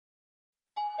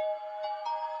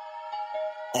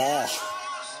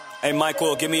Hey,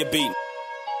 Michael, give me a beat.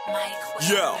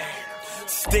 Yo.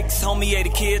 Sticks, homie, yeah, the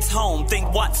kid's home.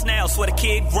 Think what's now, swear the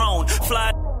kid grown.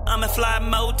 Fly, I'm in fly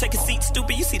mode, take a seat,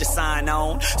 stupid, you see the sign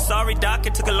on. Sorry, doc,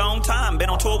 it took a long time. Been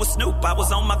on tour with Snoop, I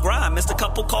was on my grind. Missed a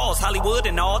couple calls, Hollywood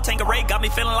and all. Tanqueray got me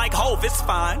feeling like Hov, it's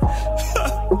fine.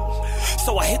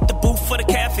 So I hit the booth for the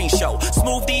Caffeine Show.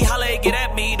 Smooth D, holla, get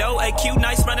at me, though. AQ,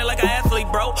 nice running like an athlete,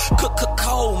 bro.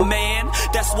 Cold, man.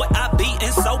 That's what I be,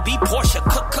 and so be Porsche.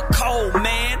 Cold,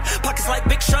 man. Pockets like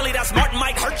Big Shirley, that's Martin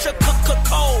Mike hurt you.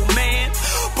 Cold, man.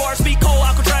 Bars be cold,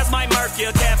 Alcatraz might murk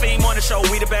you. Caffeine Morning Show,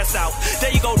 we the best out.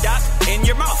 There you go, Doc, in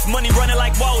your mouth. Money running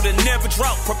like water, never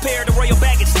drought. Prepare the royal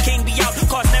baggage, the king be out.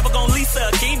 Cars never gon' Lisa,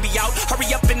 king be out.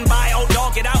 Hurry up and buy, old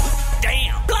dog, get out.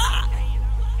 Damn, blah.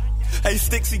 Hey,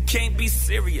 Sticks, he can't be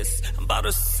serious. I'm about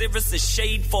as serious as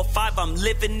Shade 4-5. I'm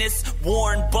living this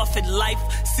Warren Buffett life.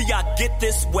 See, I get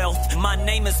this wealth. My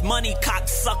name is Money,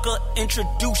 cocksucker.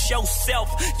 Introduce yourself.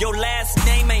 Your last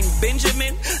name ain't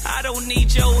Benjamin. I don't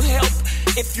need your help.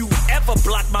 If you ever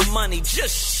block my money,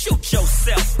 just shoot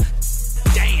yourself.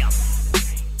 Damn.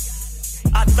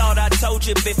 I thought I told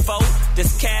you before.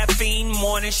 This Caffeine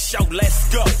Morning Show.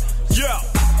 Let's go. Yo.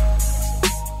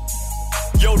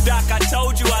 Yo, Doc, I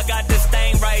told you I got this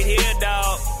thing right here,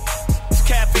 dawg. It's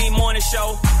Caffeine Morning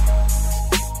Show.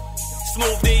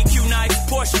 Smooth D, Q Nice,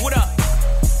 Porsche, what up?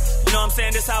 You know what I'm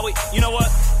saying? This how we, you know what?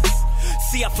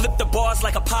 See, I flip the bars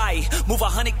like a pie. Move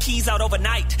 100 keys out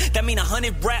overnight. That mean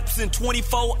 100 raps in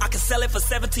 24. I can sell it for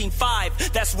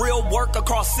 17.5. That's real work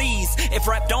across seas. If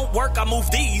rap don't work, I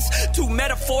move these. Too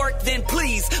metaphoric, then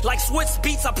please. Like Swiss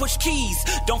beats, I push keys.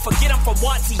 Don't forget I'm from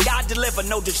Watsy, I deliver.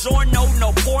 No DiGiorno,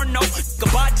 no porno.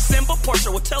 Goodbye December,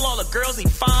 Porsche will tell all the girls he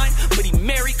fine, but he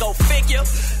married, go figure.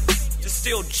 Just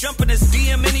still jumping his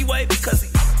DM anyway because he...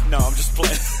 No, I'm just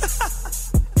playing.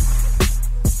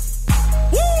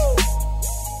 Woo!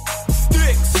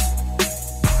 Sticks.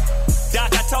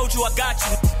 Doc, I told you I got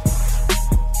you.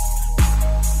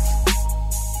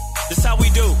 This how we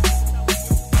do.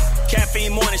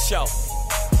 Caffeine Morning Show.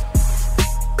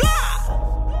 Blah!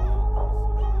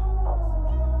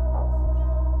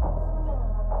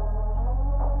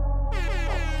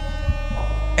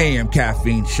 AM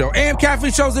Caffeine Show. AM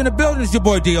Caffeine Show's in the building. It's your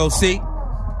boy DOC.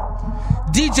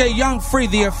 DJ Wed Fri,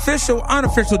 the official,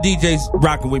 unofficial DJ's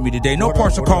rocking with me today. No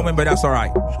Portia Coleman, but that's all right.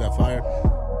 She got fired?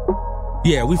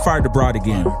 Yeah, we fired the broad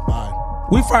again. Why?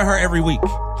 We fire her every week.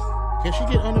 Can she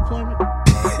get unemployment?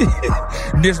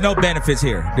 There's no benefits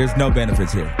here. There's no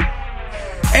benefits here.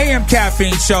 AM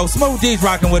Caffeine Show. Smooth D's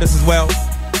rocking with us as well.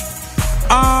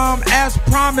 As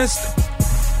promised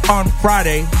on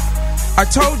Friday, I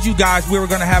told you guys we were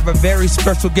going to have a very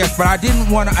special guest, but I didn't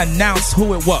want to announce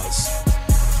who it was,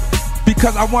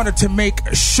 because I wanted to make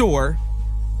sure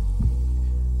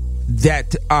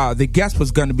that the guest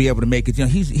was going to be able to make it. You know,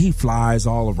 he flies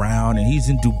all around, and he's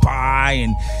in Dubai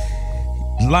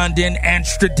and London,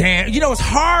 Amsterdam. You know, it's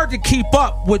hard to keep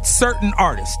up with certain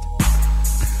artists.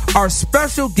 Our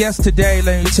special guest today,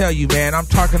 let me tell you, man, I'm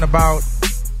talking about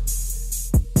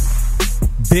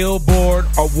Billboard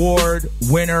Award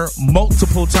winner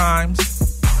multiple times.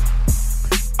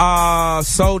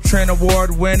 Soul Train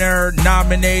Award winner,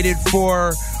 nominated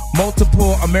for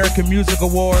multiple American Music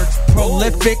Awards,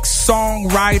 prolific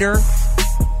songwriter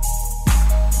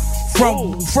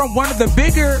from one of the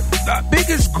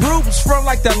biggest groups from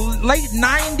like the late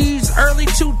 90s, early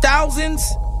 2000s.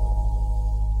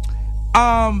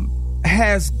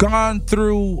 Has gone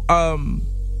through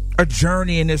a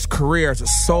journey in his career as a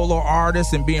solo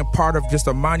artist and being part of just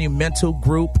a monumental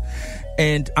group.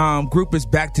 And group is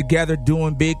back together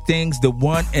doing big things. The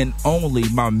one and only,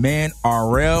 my man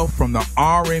RL from the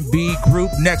R&B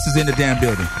group. Next is in the damn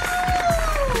building.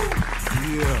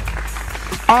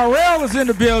 Yeah. RL is in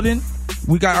the building.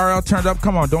 We got RL turned up.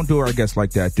 Come on, don't do our guests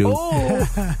like that, dude.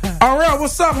 RL,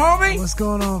 what's up, homie? What's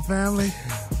going on, family?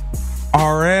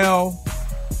 RL,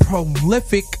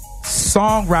 prolific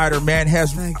songwriter, man,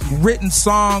 has written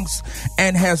songs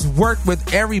and has worked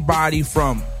with everybody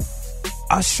from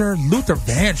Usher, Luther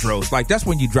Vandross. Like, that's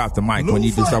when you drop the mic, when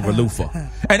you do stuff with Lufa.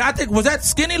 And I think, was that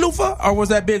skinny Lufa or was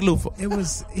that big Lufa? He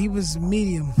was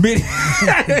medium.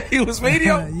 He was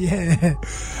medium? Yeah.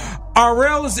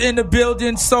 RL is in the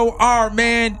building. So,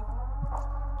 man,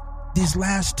 these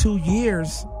last 2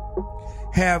 years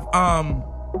have,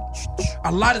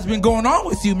 a lot has been going on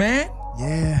with you, man.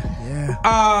 Yeah.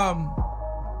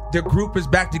 The group is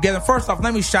back together. First off,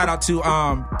 let me shout out to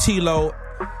Tilo,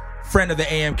 friend of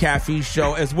the AM Caffeine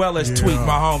Show, as well as Tweak,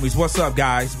 my homies. What's up,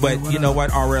 guys? But you know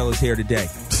what? RL is here today,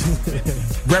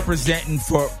 representing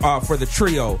for the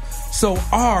trio. So,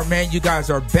 man, you guys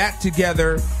are back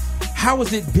together. How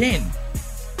has it been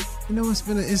You know,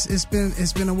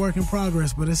 it's been a work in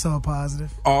progress, but it's all positive.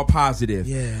 All positive.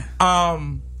 Yeah.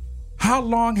 How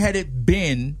long had it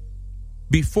been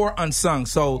before Unsung?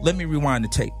 So let me rewind the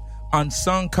tape.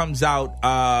 Unsung comes out,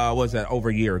 was that over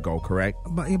a year ago, correct?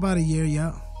 About a year,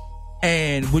 yeah.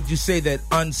 And would you say that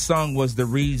Unsung was the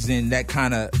reason that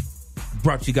kind of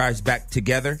brought you guys back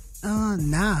together?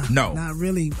 Nah. No. Not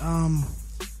really. To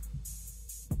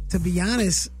be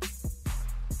honest,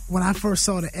 when I first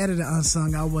saw the edit of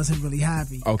Unsung, I wasn't really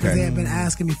happy. Okay. Because they had been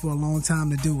asking me for a long time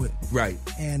to do it. Right.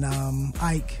 And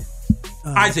Ike,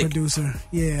 Isaac, producer,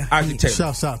 yeah. Isaac Taylor.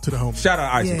 Shouts out to the homie. Shout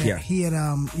out Isaac, yeah. He had,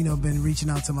 been reaching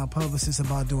out to my publicist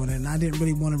about doing it, and I didn't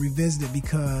really want to revisit it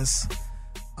because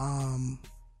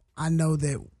I know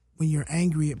that when you're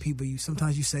angry at people,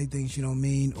 sometimes you say things you don't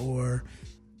mean, or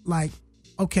like,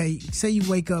 okay, say you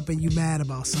wake up and you mad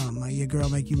about something, like your girl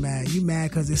make you mad. You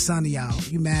mad because it's sunny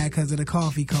out. You mad because of the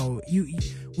coffee cold.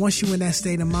 Once you in that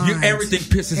state of mind, everything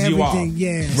pisses you off.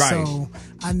 Yeah, right. So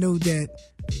I knew that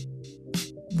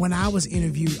when I was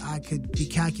interviewed, I could be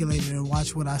calculated and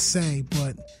watch what I say,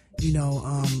 but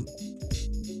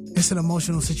it's an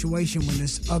emotional situation when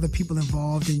there's other people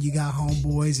involved and you got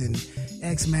homeboys and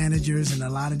ex-managers and a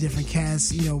lot of different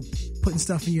cats, putting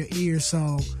stuff in your ear.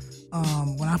 So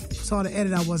when I saw the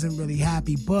edit, I wasn't really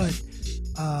happy, but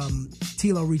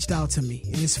Tilo reached out to me.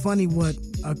 And it's funny what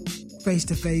a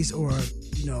face-to-face or,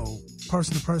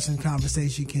 person-to-person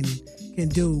conversation can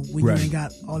do when you ain't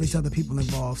got all these other people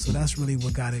involved. So that's really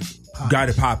what got it popping. Got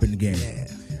it popping again. Yeah.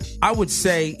 I would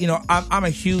say, I'm a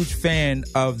huge fan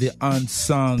of the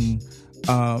Unsung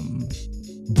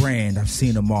brand. I've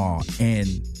seen them all.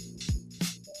 And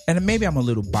maybe I'm a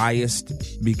little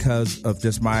biased because of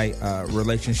just my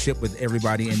relationship with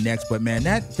everybody in Next. But, man,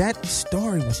 that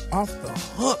story was off the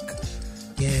hook.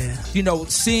 Yeah.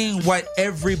 Seeing what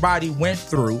everybody went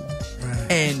through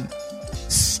and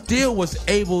still was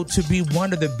able to be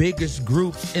one of the biggest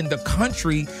groups in the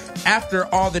country after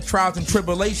all the trials and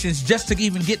tribulations, just to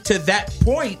even get to that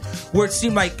point where it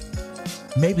seemed like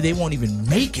maybe they won't even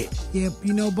make it. Yeah,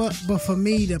 but for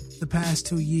me, the past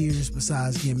 2 years,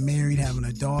 besides getting married, having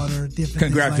a daughter, different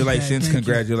congratulations, things like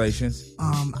that, congratulations.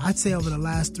 I'd say over the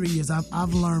last 3 years,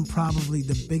 I've learned probably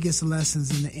the biggest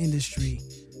lessons in the industry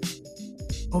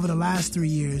over the last 3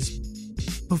 years.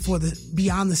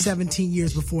 Beyond the 17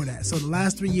 years before that. So the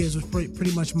last 3 years was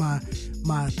pretty much my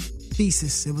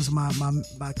thesis. It was my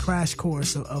crash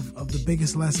course of the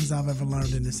biggest lessons I've ever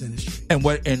learned in this industry. And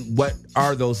what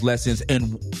are those lessons,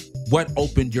 and what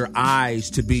opened your eyes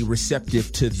to be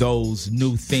receptive to those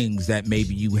new things that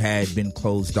maybe you had been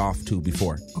closed off to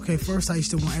before? Okay, first I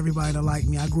used to want everybody to like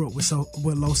me. I grew up with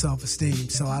low self-esteem,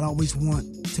 so I'd always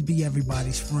want to be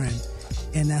everybody's friend.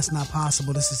 And that's not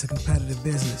possible. This is a competitive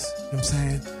business. You know what I'm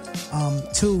saying?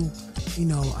 Two,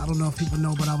 I don't know if people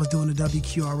know, but I was doing the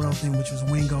WQRL thing, which was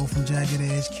Wingo from Jagged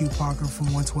Edge, Q Parker from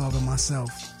 112, and myself.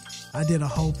 I did a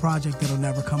whole project that'll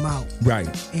never come out. Right.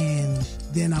 And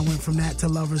then I went from that to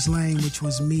Lover's Lane, which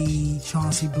was me,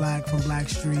 Chauncey Black from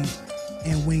Blackstreet,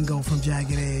 and Wingo from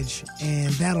Jagged Edge,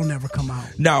 and that'll never come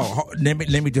out. Now, let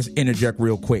me just interject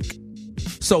real quick.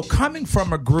 So coming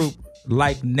from a group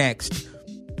like Next,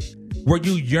 were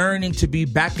you yearning to be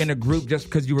back in a group just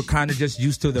because you were kind of just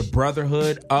used to the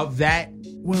brotherhood of that?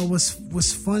 Well,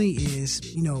 what's funny is,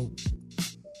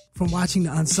 from watching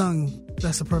the Unsung,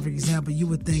 that's a perfect example. You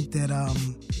would think that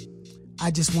I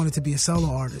just wanted to be a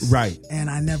solo artist. Right. And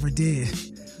I never did.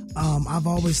 I've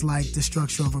always liked the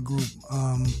structure of a group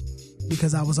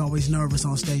because I was always nervous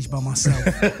on stage by myself.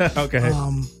 Okay.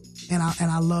 And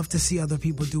I love to see other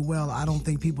people do well. I don't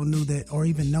think people knew that or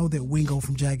even know that Wingo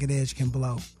from Jagged Edge can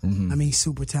blow. Mm-hmm. I mean, he's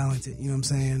super talented. You know what I'm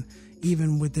saying?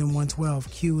 Even within 112,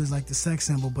 Q is like the sex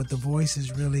symbol, but the voice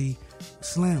is really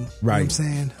slim. Right. You know what I'm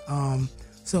saying?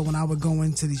 So when I would go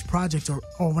into these projects, or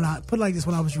when I put it like this,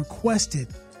 when I was requested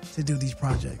to do these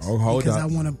projects, because I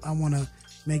want to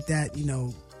make that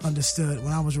understood.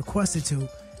 When I was requested to,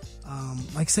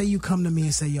 like say you come to me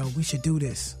and say, "Yo, we should do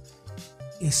this."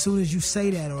 As soon as you say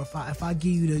that, or if I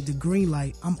give you the green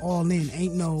light, I'm all in.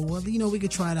 Ain't no, well, we could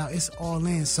try it out. It's all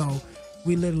in. So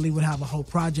we literally would have a whole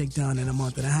project done in a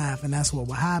month and a half, and that's what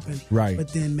would happen. Right.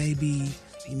 But then maybe,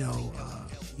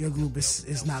 your group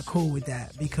is not cool with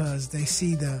that because they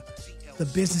see the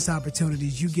business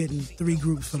opportunities. You getting 3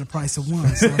 groups for the price of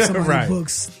one. So if somebody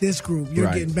books this group,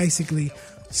 you're getting basically.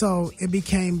 So it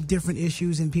became different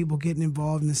issues and people getting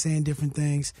involved and saying different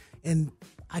things. And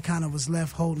I kind of was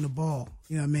left holding the ball,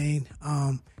 you know what I mean?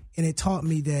 And it taught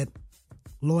me that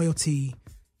loyalty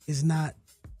is not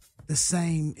the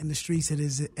same in the streets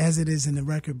as it is in the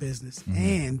record business. Mm-hmm.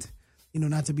 And,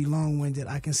 not to be long-winded,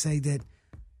 I can say that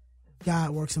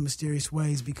God works in mysterious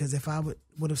ways, because if I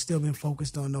would have still been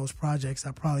focused on those projects,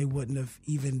 I probably wouldn't have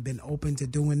even been open to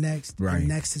doing Next. Right. And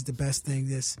Next is the best thing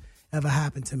that's ever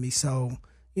happened to me. So,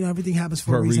 everything happens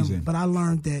for a reason. But I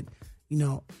learned that,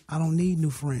 I don't need new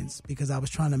friends because I was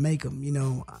trying to make them.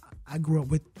 I grew up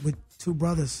with two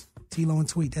brothers, Tilo and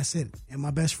Tweet. That's it. And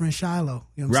my best friend Shiloh.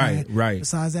 You know what I'm saying? Right.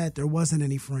 Besides that, there wasn't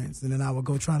any friends. And then I would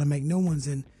go try to make new ones,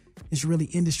 and it's really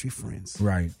industry friends.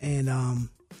 Right. And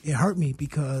it hurt me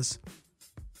because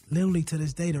literally to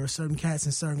this day, there are certain cats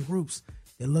in certain groups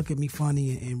that look at me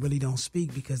funny and really don't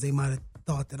speak because they might have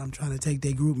thought that I'm trying to take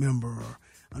their group member, or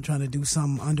I'm trying to do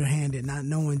something underhanded, not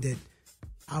knowing that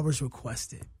I was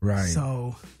requested. Right.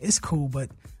 So it's cool, but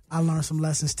I learned some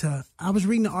lessons I was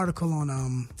reading an article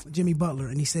on Jimmy Butler,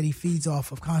 and he said he feeds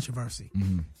off of controversy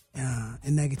and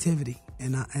negativity.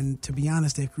 And to be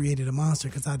honest, they've created a monster,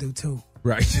 because I do too.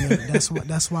 Right.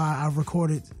 That's why I've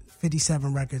recorded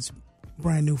 57 records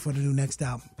brand new for the new Next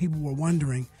album. People were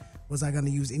wondering, was I going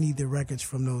to use any of the records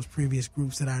from those previous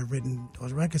groups that I had written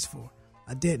those records for?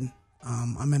 I didn't.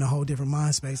 I'm in a whole different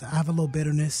mind space. I have a little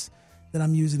bitterness that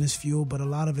I'm using as fuel, but a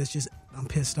lot of it's just I'm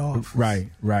pissed off. Right.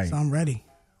 So I'm ready.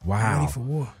 Wow. I'm ready for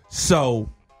war. So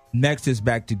Next is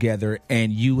back together,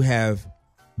 and you have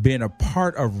been a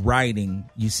part of writing,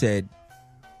 you said,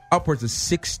 upwards of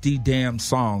 60 damn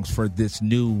songs for this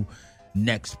new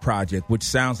Next project, which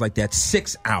sounds like that's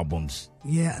 6 albums.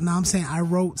 Yeah, no, I'm saying I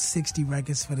wrote 60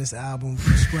 records for this album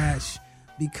from scratch,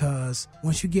 because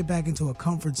once you get back into a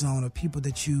comfort zone of people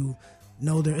that you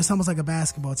know, it's almost like a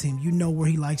basketball team. You know where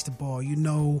he likes the ball. You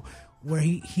know where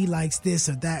he likes this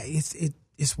or that.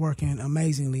 It's working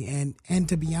amazingly. And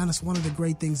to be honest, one of the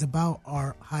great things about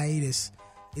our hiatus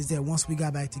is that once we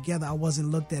got back together, I wasn't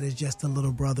looked at as just a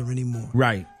little brother anymore.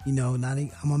 Right. Now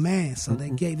I'm a man, so they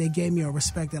gave me a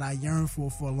respect that I yearned for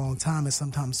a long time, and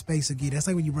sometimes space will get. That's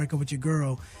like when you break up with your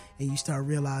girl and you start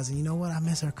realizing, you know what, I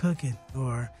miss her cooking,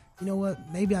 or you know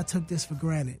what, maybe I took this for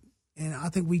granted. And I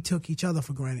think we took each other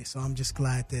for granted, so I'm just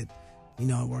glad that,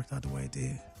 it worked out the way it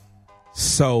did.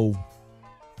 So,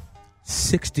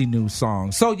 60 new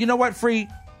songs. So, you know what, Free?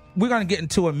 We're going to get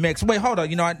into a mix. Wait, hold on.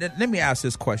 Let me ask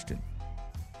this question,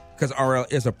 because RL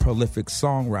is a prolific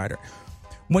songwriter.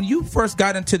 When you first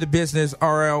got into the business,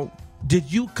 RL,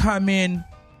 did you come in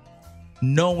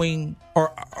knowing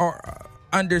or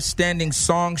understanding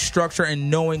song structure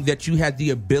and knowing that you had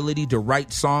the ability to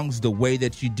write songs the way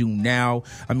that you do now?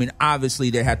 I mean,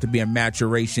 obviously there had to be a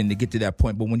maturation to get to that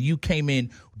point, but when you came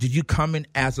in, did you come in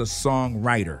as a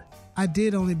songwriter? I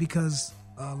did, only because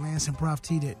Lance and Prof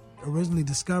T that originally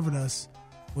discovered us,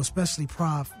 well, especially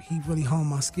Prof, he really honed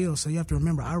my skills. So you have to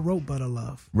remember, I wrote Butter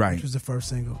Love, right, which was the first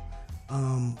single.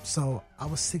 So I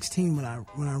was 16 when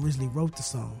I originally wrote the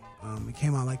song. It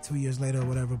came out like 2 years later or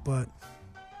whatever, but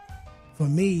for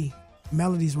me,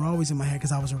 melodies were always in my head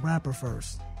because I was a rapper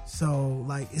first. So,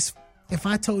 like, if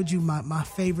I told you my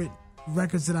favorite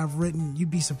records that I've written, you'd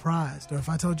be surprised. Or if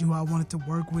I told you who I wanted to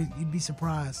work with, you'd be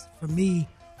surprised. For me,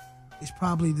 it's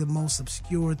probably the most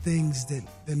obscure things that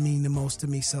mean the most to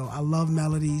me. So I love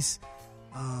melodies.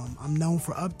 I'm known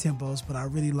for up-tempos, but I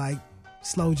really like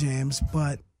slow jams.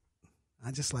 But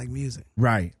I just like music.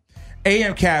 Right.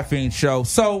 AM Caffeine Show.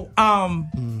 So,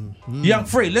 Young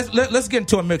Free, let's get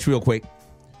into a mix real quick.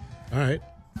 All right.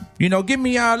 Give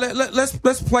me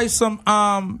let's play some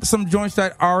joints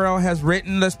that RL has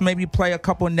written. Let's maybe play a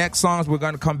couple Next songs. We're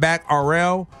going to come back.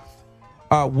 RL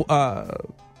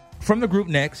from the group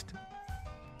Next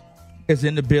is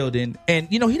in the building, and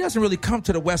he doesn't really come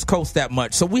to the West Coast that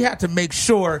much, so we had to make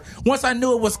sure, once I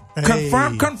knew it was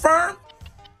confirmed,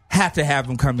 had to have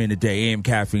him come in today. AM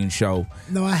Caffeine Show.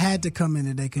 No, I had to come in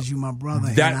today because you my brother,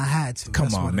 and I had to.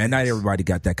 Come on, man. Not everybody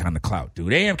got that kind of clout,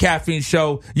 dude. AM Caffeine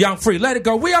Show, Young Free, let it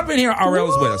go. We up in here. RL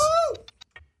is with us.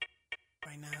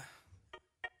 Right now,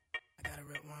 I got a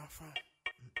rip where I'm from.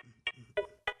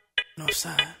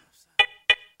 Northside.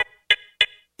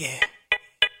 Yeah.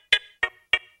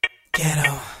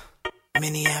 Ghetto.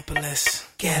 Minneapolis.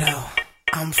 Ghetto.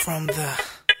 I'm from the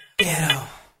ghetto.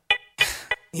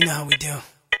 You know how we do.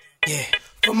 Yeah.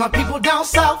 For my people down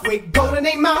south, with gold in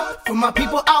their mouth. For my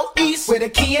people out east, with a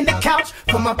key in the couch.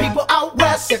 For my people out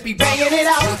west, that be banging it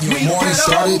out. Your morning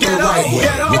started the right way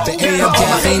with the AM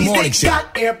Caffeine Morning Show.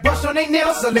 Got airbrush on their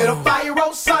nails, a little fire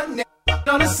roll sun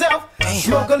on herself.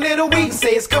 Smoke a little weed and say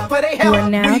it's good for their health. You are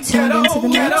now tuned into the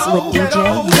mix with DJ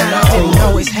I didn't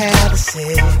always have the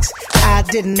six. I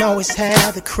didn't always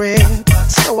have the crib.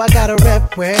 So I gotta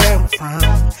rep where I'm from,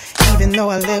 even though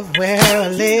I live where I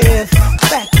live.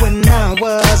 Back when I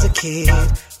was a kid,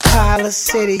 Tyler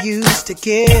City used to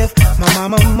give my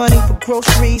mama money for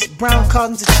groceries, brown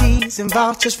cartons of cheese, and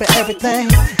vouchers for everything.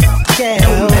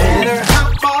 No matter how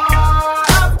far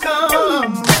I've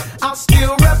come, I'll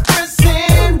still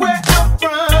represent where I'm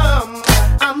from.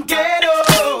 I'm ghetto.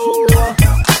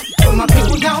 For my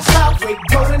people down south, with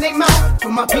gold in their mouth. For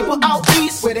my people out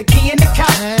east, with a key in the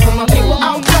couch. For my people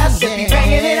out west, if you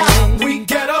banging it out. We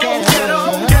ghetto,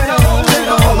 ghetto, ghetto,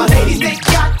 ghetto. All my ladies, they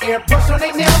got airbrush on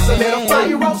their nails. A little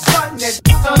 5-year-old starting that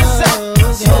on the set.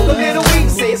 Smoke a little weed,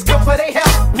 say it's good for their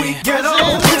health. We ghetto,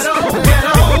 ghetto,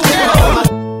 ghetto,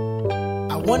 ghetto.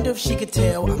 I wonder if she could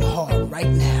tell I'm hard right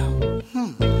now.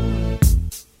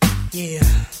 Yeah,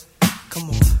 come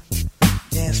on,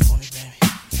 dance for me, baby.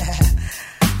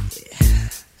 Yeah.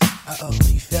 Uh-oh,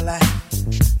 you feel like?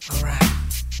 All right,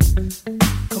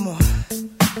 come on,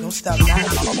 don't stop now.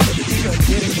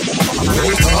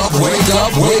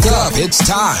 Wake up, it's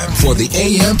time for the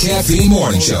AM Caffeine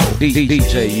Morning Show.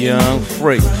 DJ Young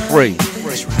Fri.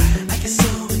 That's right. I get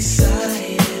so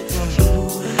excited.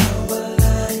 Oh, how I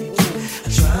like it. I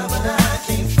try, but I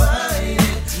can't find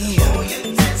it. Oh,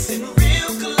 you're dancing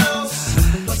real close,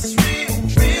 but it's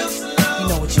real slow. You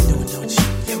know what you're doing, don't you?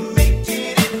 You're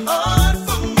making it hard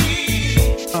for me.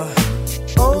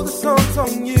 Oh, the song's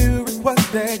on you.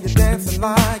 Requested you're dancing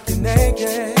like you're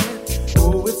naked.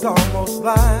 Oh, it's almost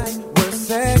like we're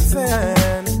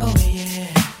sexing. Oh yeah.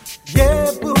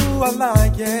 Yeah, boo, I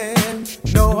like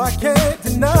it. No, I can't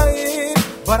deny it,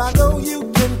 but I know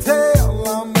you can tell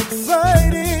I'm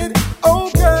excited.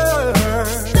 Oh, girl.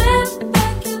 Step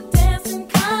back, you're dancing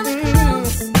kinda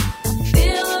close. I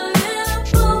feel a little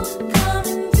pull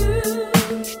coming through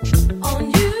on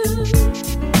you.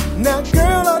 Now,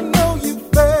 girl, I know you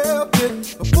felt it,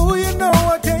 but boo, you know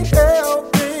I can't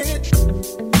help it.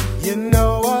 You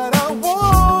know what I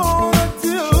wanna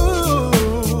do.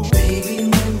 Baby,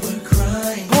 when we're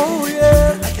crying, Oh,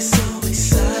 yeah. I get so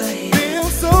excited. Feel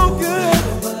so good,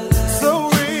 so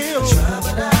real. Try,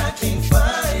 but I can't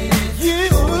find it. You,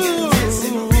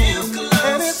 Dancing real close,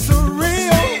 and it's a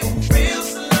real, real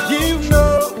slow. you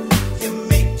know. You're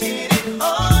making it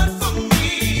hard for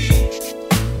me.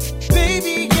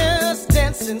 Baby, just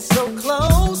dancing so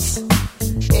close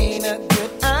ain't a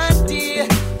good idea.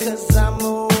 'Cause I'm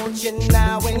on you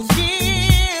now and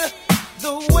here.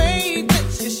 The way that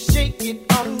you shake it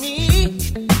on me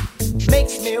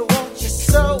makes me want you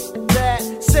so bad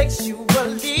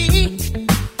sexually.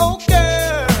 Oh,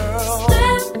 girl.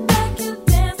 Step back, you're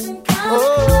dancing kinda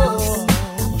close.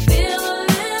 Feel a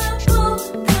little pull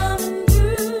coming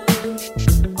through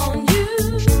on you.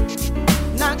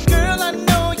 Now, girl, I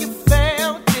know you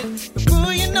felt it, but boo,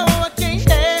 you know I can't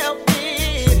help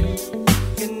it.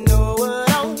 You know what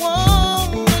I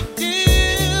wanna do.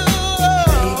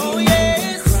 Oh,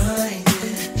 yes.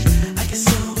 I get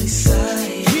so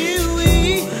excited.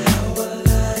 How I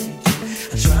like it.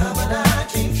 I try, but I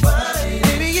can't find it.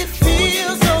 Baby, it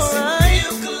feels alright.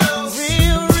 Real close,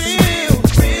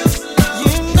 real slow.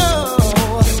 You know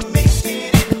you're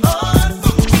making it hard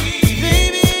for me.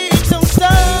 Baby, don't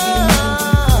stop.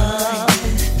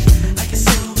 I get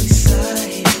so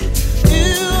excited.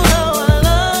 Ooh, how I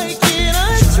like it. I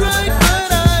try,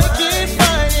 but I can't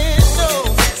find it. No,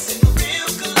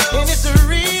 and it's a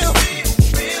real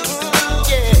slow.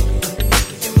 Yeah,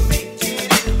 you're making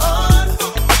it hard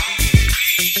for me.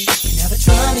 You never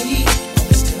try me,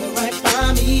 but still right by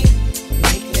me.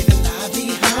 Make living lively,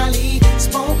 highly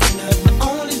spoken of. My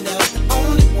only love, the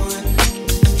only one.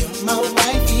 You're my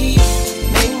wifey.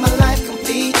 Make my life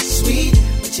complete, sweet.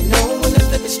 But you know when the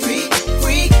flip is street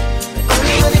freak. But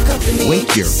only when it comes to me.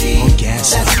 Wake your See,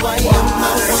 funk-ass that's up. why you're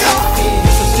my wifey.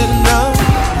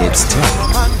 It's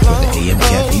time for the AM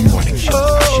Caffeine Morning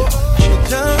Show.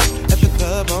 At the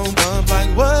club on bump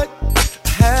like what? I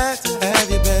had to have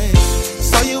you, babe.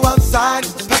 Saw you outside,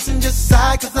 the passenger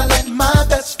side, 'cause I let my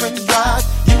best friend drive.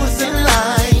 You was in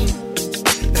line.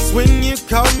 That's when you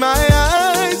caught my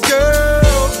eyes,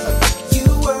 girl. You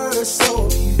were so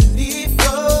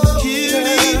beautiful.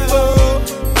 Beautiful,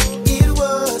 It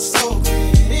was so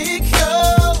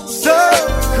critical. so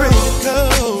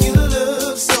critical. You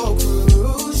look so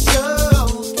crucial,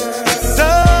 girl.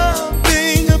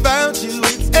 Something about you,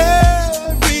 it's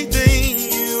everything.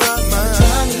 You are mine.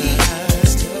 Johnny,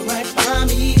 still right by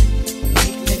me.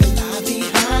 Make living lively,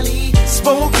 highly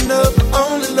Spoken of, the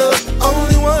only love, the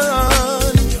only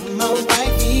one. You're my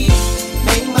wifey.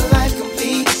 Make my life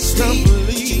complete, sweet.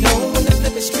 But you know when the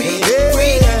flip is street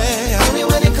free. Only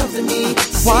when it comes to me.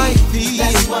 See, Wifey.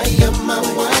 that's why you're my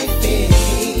wifey.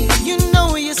 You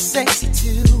know you're sexy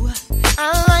too. I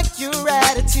like your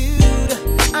attitude.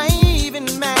 I ain't even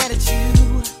mad at you.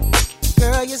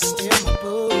 Girl, you're still my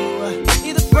boo.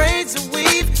 Either braids or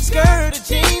weave, skirt or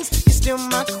jeans, you're still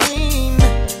my queen.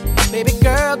 Baby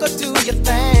girl, go do your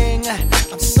thing.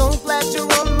 I'm so glad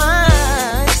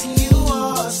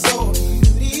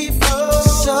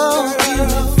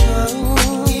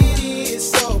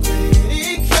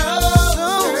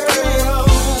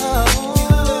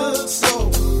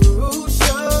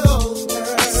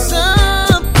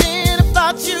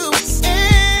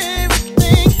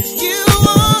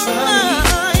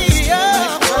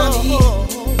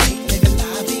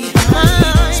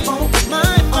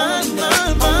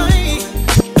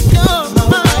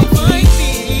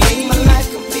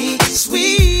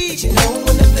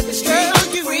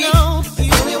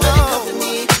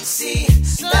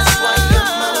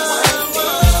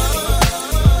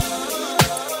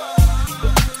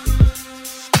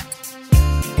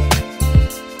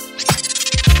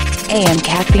AM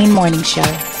Caffeine Morning Show.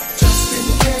 Just in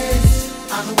case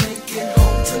I don't make it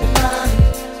home tonight,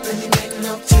 let me make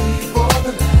love to you for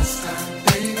the last time,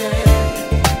 baby.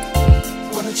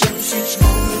 Wanna cherish each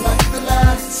moment like the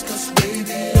last, 'cause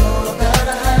baby you're a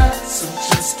better half. So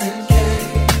just in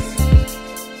case,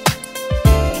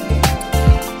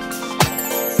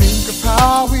 think of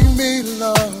how we made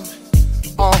love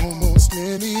almost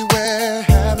anywhere.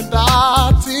 Haven't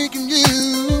I taken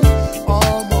you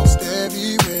almost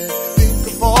everywhere? Think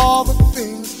of all the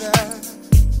things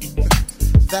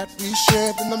that we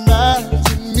shared, and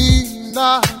imagine me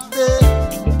not there.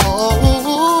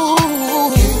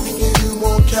 Oh, giving you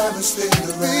more careless than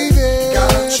the rest.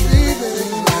 Got you, baby,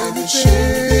 everything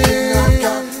I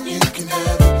got, you can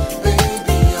have it,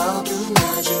 baby. I'll do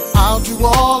magic. I'll do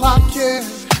all I can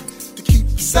to keep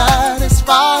you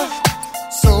satisfied.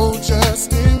 So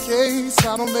just in case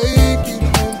I don't make it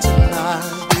home tonight,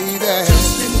 baby.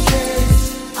 Just in case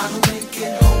I don't make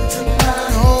it home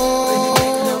tonight, let me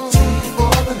make love to you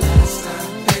for the last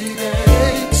time, baby.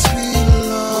 Baby, sweet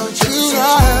love, you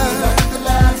right like the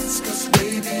last, 'cause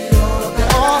baby you're a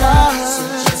better half. So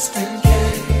just in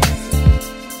case,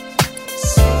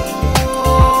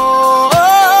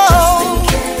 just in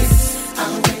case I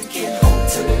don't make it home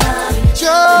tonight,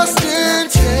 just in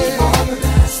case for the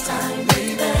last time,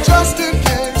 baby. Just in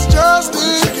case, just in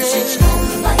case,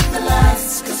 like the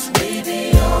last, 'cause baby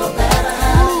you're a better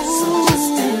half. So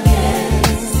just in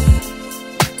case,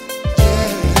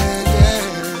 yeah.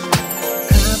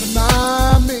 Haven't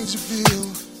I made you feel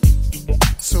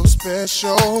so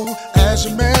special? As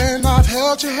your man, I've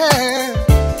held your hand,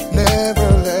 never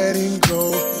letting go.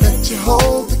 Let you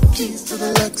hold the keys to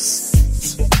the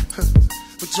Lexus.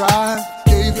 We drive,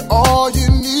 gave you all you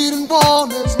need and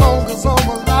want as long as I'm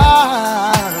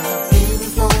alive. Even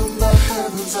from the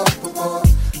heavens up above,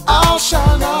 I'll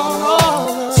shine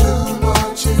out. Too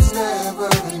much is never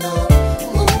enough.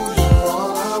 Ooh, you're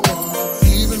all I want.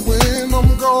 Even when I'm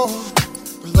gone,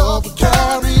 the love will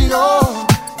carry on.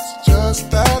 It's just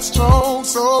that strong,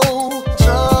 so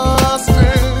just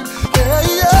in,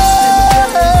 yeah.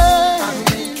 I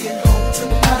make it home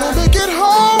tonight. I make it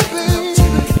home, baby.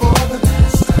 For the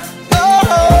last time,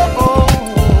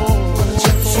 wanna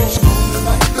cherish each moment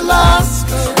like the last,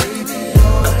 baby.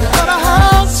 But I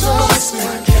have just in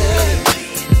case.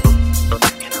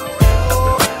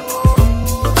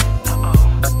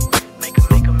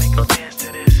 Make 'em dance to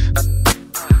this.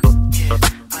 Yeah,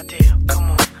 I did. Come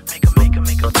on, make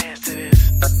 'em dance to this.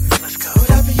 Let's go.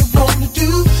 Whatever you wanna do,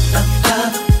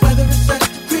 whether it's at the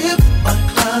crib or the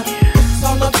club, it's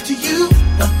all up to you.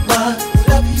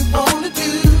 Whatever you wanna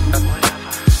do,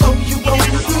 so you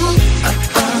wanna groove.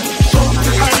 Show me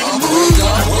how you move.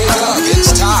 Wake up,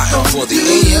 it's time for the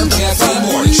AM Caffeine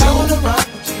Morning Show.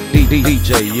 DJ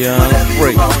Young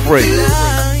Fri.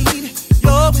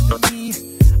 You're with me,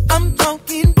 I'm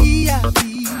talking VIP.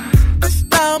 This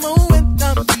time I'm with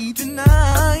me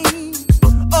tonight.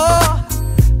 Oh,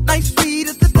 nice sweet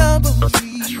at the double G.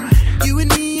 You and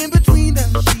me in between the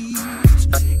sheets.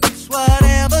 It's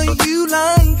whatever you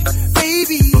like,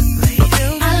 baby.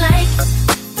 I like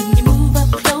when you move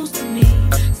up close to me,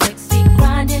 sexy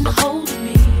grinding, holding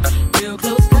me, real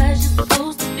close 'cause you're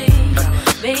supposed to be,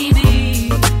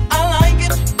 baby. I like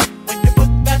it when you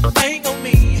put that thing on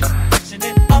me, pushing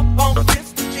it up on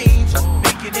 50 jeans,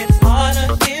 making it harder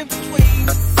in between,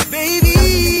 baby.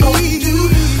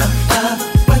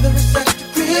 Whether it's at the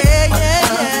crib,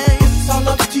 it's all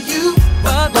up to you.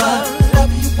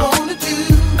 Whatever you wanna do,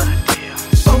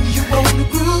 so you wanna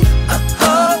groove.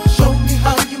 Show me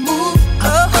how you move.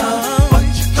 What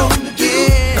you gonna do?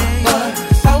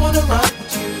 'Cause I wanna rock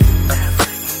with you.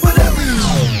 Whatever you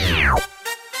want.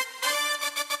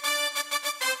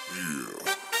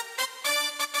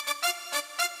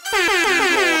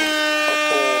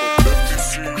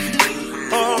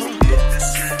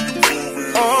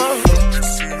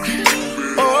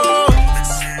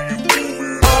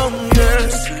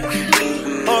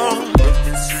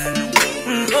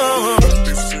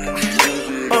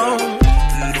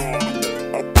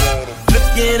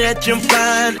 Looking at your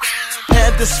fine,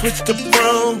 had to switch the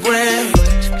program.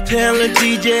 Tell the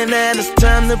DJ that it's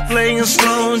time to play a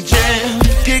slow jam.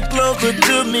 Get closer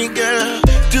to me, girl.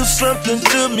 Do something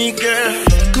to me, girl.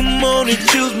 Come on and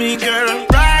choose me, girl.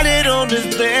 Ride it on this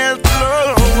dance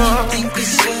floor. You think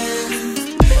it's swell?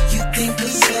 You think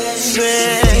it's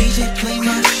swell? DJ play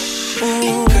my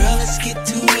ooh. Girl, let's get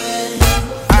to it.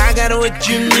 I got what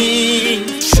you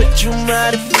need. Set your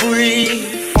body free.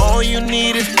 All you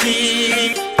need is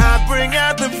key. I bring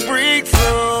out the freak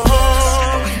floor.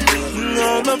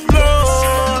 On the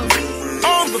floor.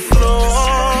 On the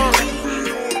floor.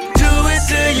 Do it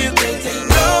till you can't take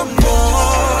no more.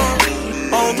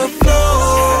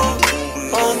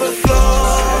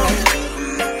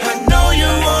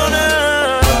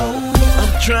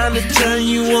 turn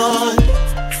you on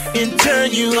and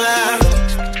turn you out.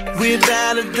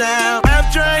 Without a doubt,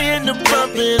 I'm trying to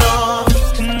bump it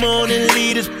off. Come on and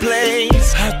leave this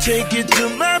place. I'll take you to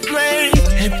my place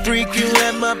and freak you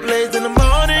at my place. In the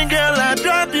morning, girl, I'll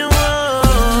drop you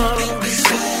off.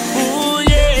 Ooh,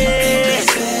 yeah,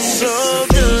 so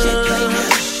good.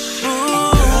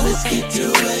 Ooh, let's get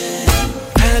to it.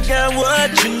 I got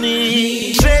what you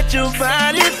need. Set your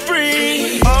body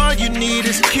free. All you need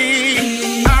is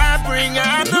key. I bring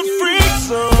out the freak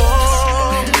song.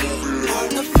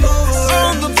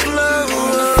 On the floor,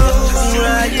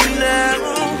 right now.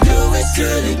 Do it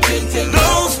till you can't take.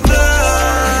 Don't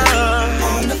stop.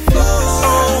 On the floor,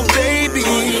 oh baby.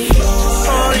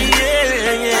 Oh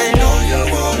yeah,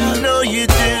 I know you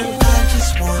do. I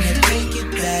just wanna take it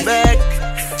back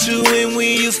to when we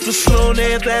used to slow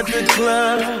dance at the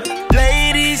club.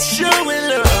 Ladies showing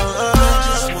love. I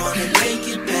just wanna take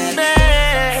it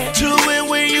back to when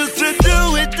we used to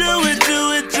do it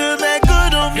to that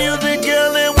good old music,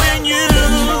 girl. And when you,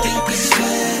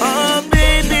 oh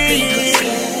baby,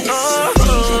 oh,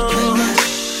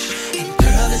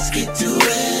 girl, let's get to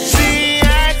it. See,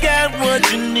 I got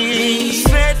what you need.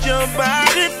 Set your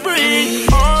body free.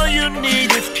 All you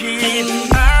need is key.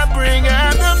 I bring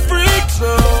out the freak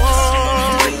song.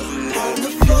 On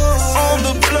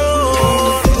the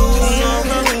floor.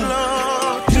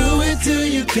 Do it till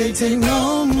you can't take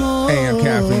no more. AM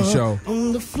Caffeine Show.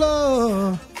 On the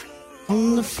floor.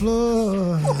 On the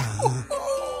floor.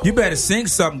 You better sing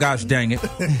something, gosh dang it.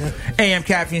 AM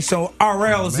Caffeine Show.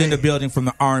 RL is in the building from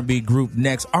the R&B group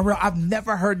Next. RL, I've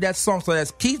never heard that song. So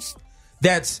that's Keith.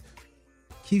 That's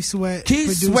Keith Sweat.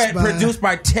 Keith Sweat, produced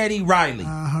by Teddy Riley.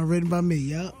 Written by me,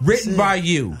 yep. Written by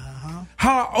you.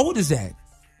 How old is that?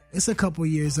 It's a couple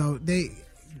years old.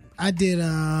 I did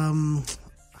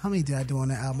how many did I do on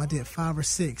that album? I did 5 or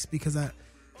 6 because I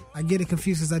get it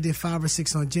confused because I did 5 or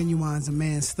 6 on Genuine's A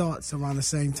Man's Thoughts around the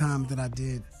same time that I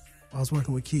was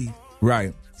working with Keith.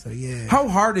 Right. So yeah. How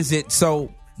hard is it?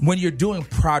 So when you're doing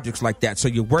projects like that, so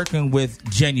you're working with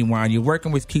Genuine, you're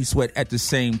working with Keith Sweat at the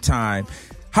same time.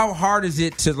 How hard is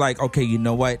it to like, okay, you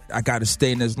know what? I got to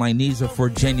stay in this line. These are for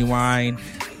Genuine.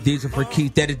 These are for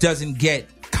Keith. That it doesn't get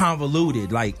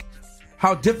convoluted. Like,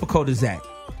 how difficult is that?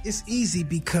 It's easy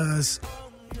because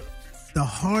the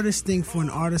hardest thing for an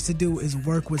artist to do is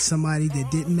work with somebody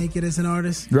that didn't make it as an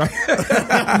artist. Right.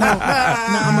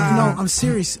 I'm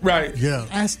serious. Right. Yeah.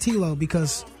 Ask Tilo,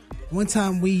 because one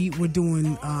time we were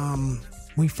doing,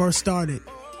 we first started,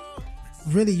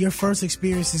 really your first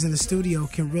experiences in the studio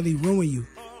can really ruin you.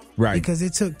 Right. Because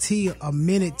it took T a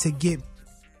minute to get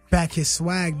back his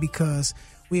swag because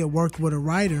we had worked with a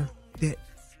writer that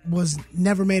was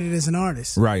never made it as an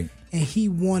artist. Right. And he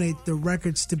wanted the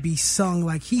records to be sung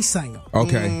like he sang them.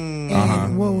 Okay.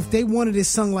 And well, if they wanted it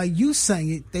sung like you sang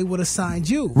it, they would have signed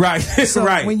you. Right. So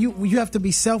right. when you have to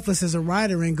be selfless as a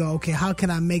writer and go, okay, how can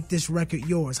I make this record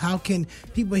yours? How can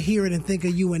people hear it and think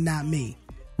of you and not me?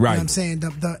 Right. You know what I'm saying?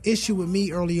 The issue with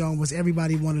me early on was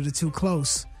everybody wanted it too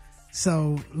close.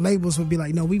 So labels would be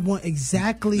like, no, we want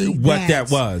exactly what that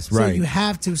was. Right. So you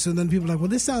have to. So then people are like, well,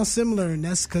 this sounds similar, and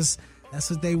that's because that's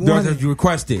what they wanted. That's what you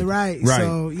requested. Right. Right.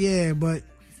 So yeah, but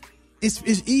it's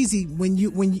easy when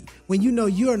you know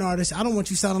you're an artist. I don't want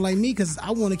you sounding like me because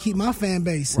I want to keep my fan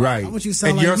base. Right. I want you to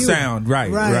sound and like your you. sound.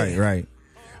 Right.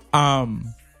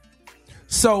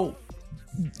 So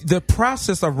the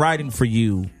process of writing for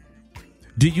you,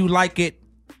 do you like it?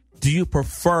 Do you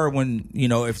prefer when,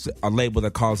 if a label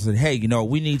that calls and said, hey,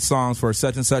 we need songs for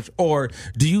such and such, or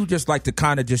do you just like to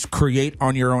kind of just create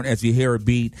on your own as you hear a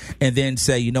beat and then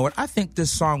say, you know what, I think this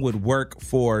song would work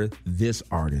for this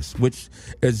artist? Which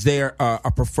is there a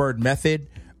preferred method,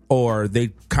 or they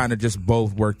kind of just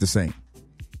both work the same?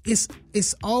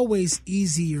 It's always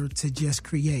easier to just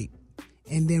create.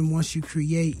 And then once you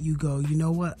create, you go, you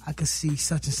know what, I could see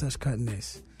such and such cutting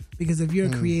this. Because if you're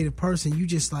a creative person, you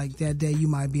just like that day you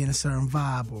might be in a certain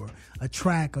vibe or a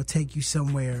track or take you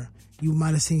somewhere. You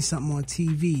might have seen something on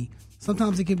TV.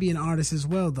 Sometimes it can be an artist as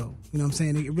well, though. You know what I'm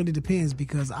saying? It really depends,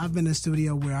 because I've been in a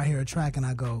studio where I hear a track and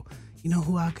I go, you know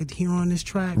who I could hear on this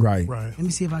track? Right. Let me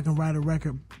see if I can write a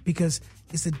record, because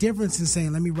it's a difference in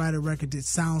saying, let me write a record that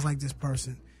sounds like this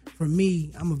person. For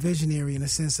me, I'm a visionary in the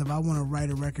sense of I want to write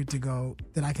a record to go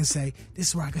that I can say, this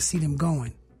is where I can see them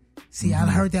going. See, I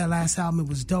heard that last album; it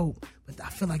was dope, but I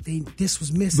feel like this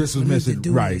was missing. This was missing,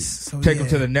 right? So, take them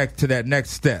to that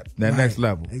next step, next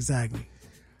level. Exactly.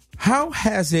 How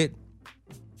has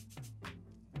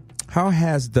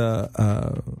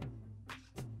the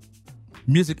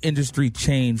music industry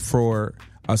changed for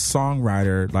a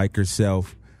songwriter like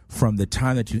yourself from the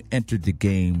time that you entered the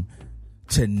game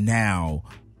to now?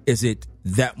 is it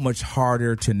that much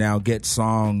harder to now get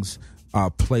songs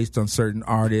placed on certain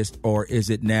artists, or is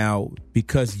it now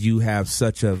because you have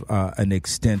such an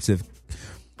extensive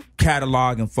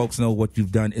catalog and folks know what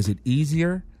you've done? Is it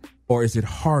easier or is it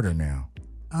harder now?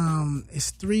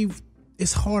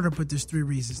 It's harder, but there's 3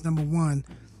 reasons. Number one,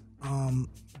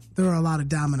 there are a lot of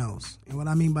dominoes. And what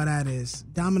I mean by that is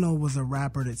Domino was a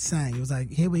rapper that sang. It was like,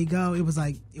 here we go. It was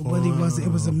like, it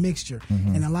was a mixture.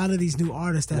 Mm-hmm. And a lot of these new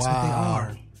artists, that's what they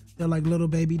are. They're like little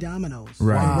baby dominoes.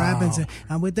 Right. Wow. Rapping to,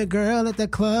 I'm with the girl at the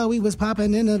club, we was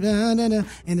popping in the,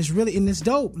 and it's really, and it's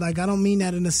dope. Like, I don't mean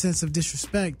that in a sense of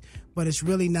disrespect, but it's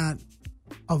really not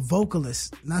a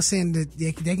vocalist. Not saying that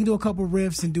they can do a couple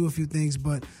riffs and do a few things,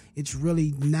 but it's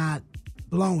really not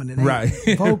blowing it. Right.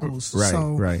 Vocals.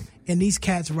 Right. And these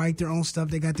cats write their own stuff.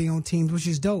 They got their own teams, which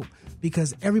is dope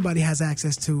because everybody has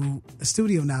access to a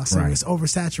studio now, so it's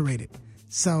oversaturated.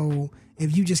 So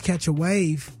if you just catch a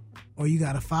wave or you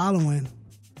got a following,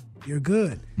 you're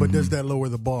good. But does that lower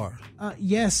the bar?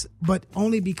 Yes, but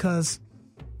only because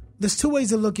there's 2 ways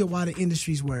to look at why the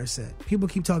industry's where it's at. People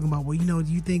keep talking about, well,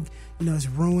 do you think, it's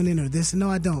ruining or this? No,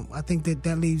 I don't. I think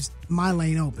that leaves my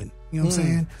lane open. You know what I'm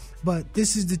saying? But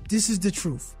this is the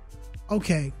truth.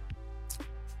 Okay.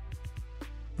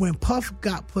 When Puff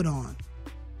got put on,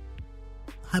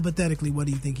 hypothetically, what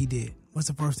do you think he did? What's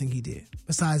the first thing he did?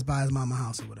 Besides buy his mama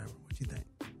house or whatever. What you think?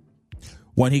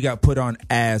 When he got put on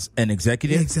as an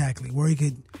executive? Exactly. Where he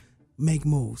could make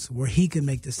moves, where he could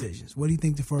make decisions. What do you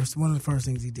think one of the first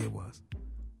things he did was?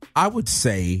 I would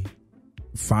say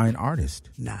find artists.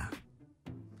 Nah.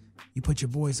 You put your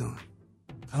boys on.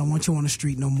 I don't want you on the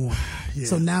street no more. Yeah.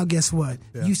 So now guess what?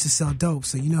 Yeah. You used to sell dope.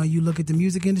 So you look at the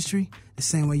music industry, the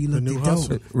same way you look at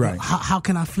dope. Right. How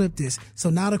can I flip this? So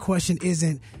now the question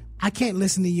isn't, I can't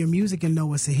listen to your music and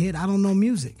know it's a hit. I don't know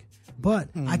music. But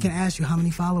I can ask you how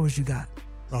many followers you got.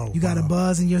 You got a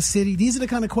buzz in your city? These are the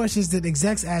kind of questions that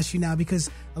execs ask you now because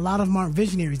a lot of them aren't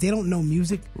visionaries. They don't know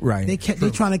music. Right. They're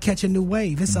trying to catch a new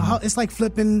wave. It's it's like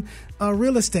flipping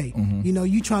real estate. Mm-hmm.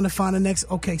 You trying to find the next.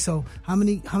 Okay, so how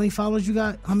many followers you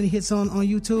got? How many hits on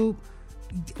YouTube?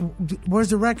 Where's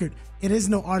the record? It is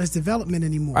no artist development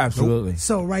anymore. Absolutely.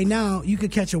 So right now you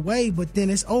could catch a wave, but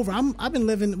then it's over. I've been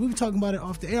living. We were talking about it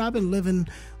off the air. I've been living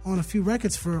on a few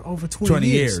records for over 20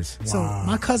 years. Wow. So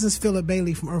my cousin's Philip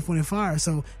Bailey from Earth, Wind and Fire,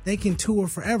 so they can tour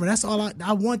forever. That's all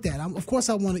I want. That of course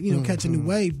I want to catch a new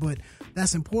wave, but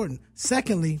that's important.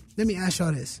 Secondly, let me ask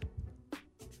y'all this: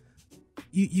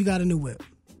 you got a new whip.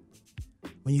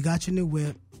 When you got your new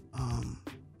whip,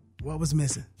 what was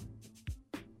missing?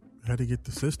 Had to get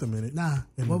the system in it.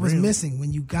 What was missing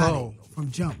when you got it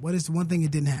from jump? What is the one thing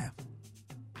it didn't have?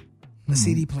 A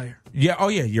CD player. Yeah. Oh,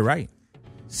 yeah. You're right.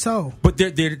 So, but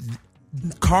they're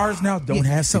cars now don't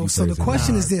have CD players. So the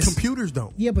question is this: computers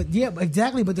don't. Yeah,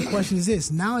 exactly. But the question is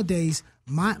this: nowadays,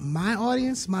 my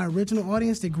audience, my original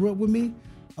audience that grew up with me,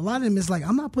 a lot of them is like,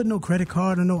 I'm not putting no credit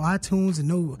card or no iTunes and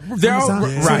no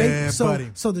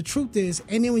Amazon. So the truth is,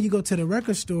 and then when you go to the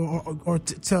record store or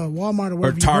to Walmart or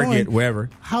wherever Target, wherever,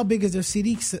 how big is their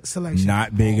CD selection?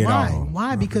 Not big at all.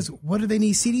 Why? Because what do they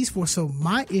need CDs for? So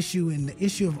my issue and the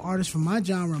issue of artists from my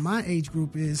genre, my age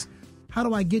group is, how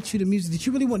do I get you the music that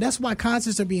you really want? That's why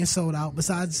concerts are being sold out.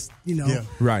 Besides,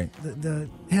 the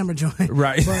Hammer joint,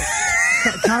 right? But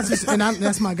concerts, and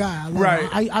that's my guy.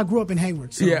 I grew up in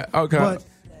Hayward. So, yeah. Okay. But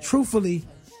truthfully,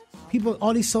 people,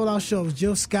 all these sold out shows,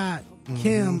 Jill Scott,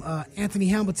 Kim, Anthony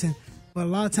Hamilton, but a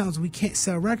lot of times we can't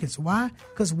sell records. Why?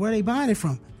 Because where they buying it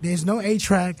from? There's no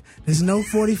 8-track, there's no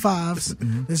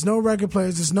 45s, there's no record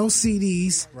players, there's no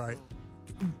CDs. Right.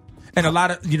 And a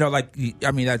lot of,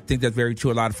 I think that's very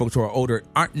true. A lot of folks who are older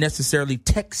aren't necessarily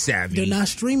tech savvy. They're not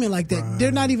streaming like that. Right.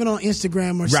 They're not even on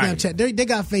Instagram or Snapchat. They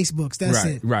got Facebooks. That's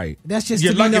it. Right. That's just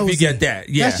You're to be lucky nosy. if you get that.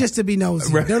 Yeah. That's just to be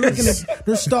nosy. Right.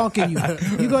 They're stalking you.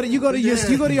 You go to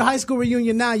your high school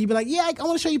reunion now. You be like, yeah, I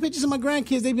want to show you pictures of my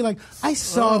grandkids. They be like, I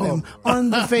saw them on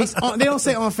the face. They don't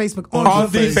say on Facebook.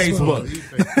 On the Facebook.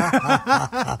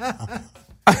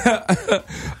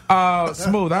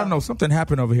 Smooth. I don't know. Something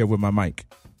happened over here with my mic.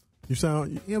 You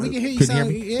sound. Yeah, we can hear you.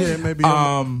 Sound. Yeah, maybe.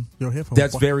 Your headphones.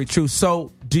 That's very true.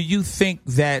 So, do you think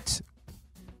that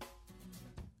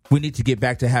we need to get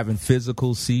back to having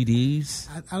physical CDs?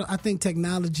 I think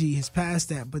technology has passed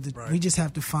that, but we just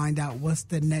have to find out what's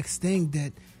the next thing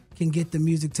that can get the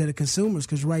music to the consumers.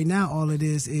 Because right now, all it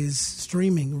is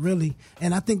streaming, really,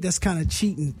 and I think that's kind of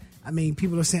cheating. I mean,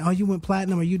 people are saying, "Oh, you went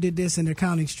platinum or you did this," and they're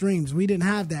counting streams. We didn't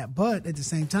have that, but at the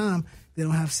same time, they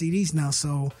don't have CDs now,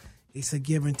 so it's a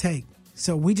give and take.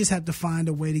 So we just have to find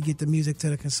a way to get the music to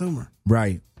the consumer.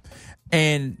 Right.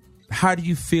 And how do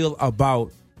you feel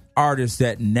about artists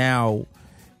that now,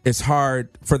 it's hard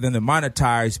for them to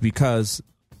monetize because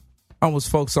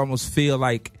folks almost feel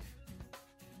like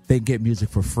they get music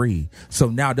for free. So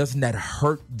now doesn't that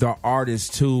hurt the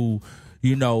artist to,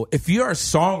 if you're a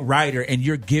songwriter and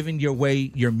you're giving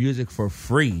away your music for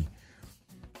free?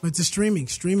 But the streaming,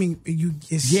 that's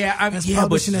but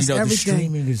publishing, that's everything. The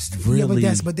streaming is really.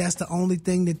 But that's the only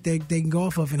thing that they can go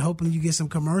off of, and hoping you get some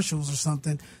commercials or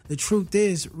something. The truth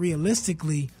is,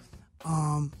 realistically,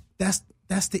 that's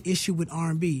the issue with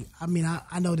R&B. I mean,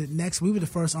 I know that we were the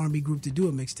first R&B group to do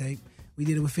a mixtape. We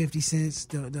did it with 50 Cent,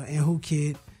 the And Who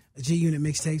Kid, G Unit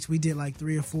mixtapes. We did like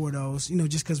 3 or 4 of those,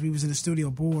 just because we was in the studio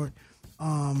bored.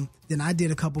 Then I did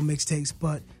a couple mixtapes,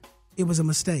 but it was a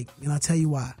mistake, and I'll tell you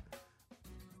why.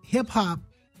 Hip hop,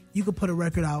 you could put a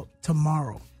record out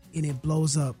tomorrow and it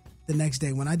blows up the next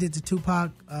day. When I did the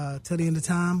Tupac Till the End of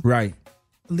Time, right?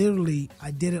 Literally,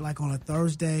 I did it like on a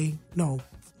Thursday. No,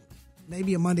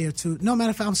 maybe a Monday or two. No,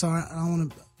 matter of fact, I'm sorry,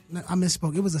 I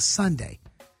misspoke. It was a Sunday.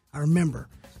 I remember.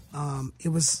 It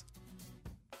was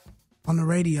on the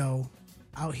radio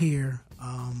out here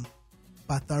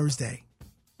by Thursday.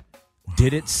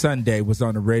 Did it Sunday, was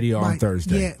on the radio on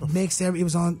Thursday. Yeah, it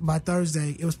was on by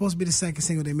Thursday. It was supposed to be the second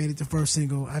single. They made it the first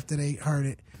single after they heard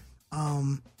it.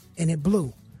 And it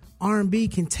blew. R&B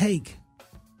can take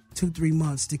 2-3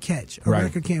 months to catch. A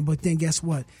record can, but then guess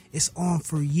what? It's on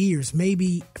for years,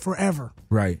 maybe forever.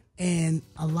 Right. And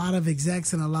a lot of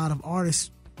execs and a lot of artists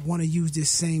want to use this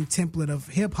same template of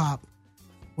hip hop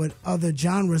with other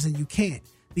genres, and you can't,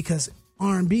 because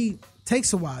R&B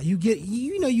takes a while. You get,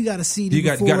 you got a CD. You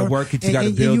got to work it. You got to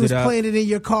build it up. You was playing it in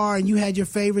your car, and you had your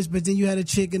favorites, but then you had a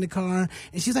chick in the car,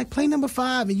 and she's like, "Play number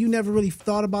 5," and you never really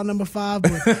thought about number 5,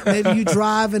 but maybe you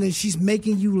driving, and she's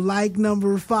making you like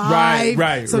number 5.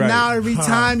 Right. So now every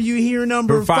time you hear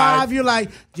number 5, you're like,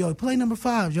 "Yo, play number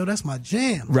 5, yo, that's my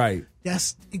jam." Right.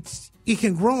 It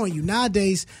can grow on you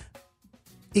nowadays.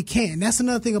 It can. That's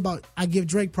another thing about, I give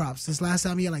Drake props. This last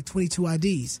time he had like 22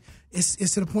 IDs. It's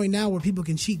to the point now where people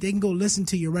can cheat. They can go listen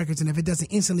to your records, and if it doesn't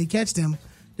instantly catch them,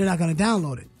 they're not going to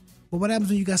download it. But what happens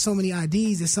when you got so many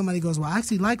IDs that somebody goes, "Well, I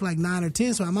actually like 9 or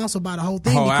 10, so I'm also buy the whole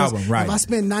thing." Because album, right. If I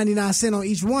spend 99 cents on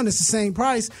each one, it's the same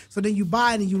price. So then you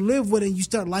buy it and you live with it, and you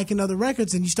start liking other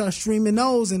records, and you start streaming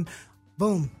those, and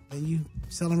boom, then you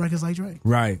selling records like Drake.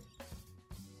 Right.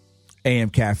 AM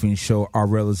Caffeine Show,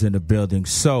 RL is in the building.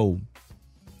 So,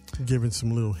 giving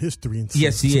some little history. And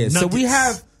yes, he is. Nuggets. So we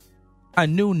have a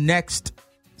new next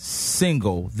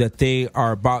single that they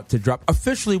are about to drop.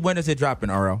 Officially, when is it dropping,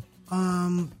 RL?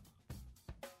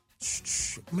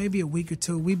 Maybe a week or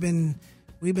two. We've been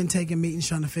taking meetings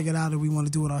trying to figure it out. Do we want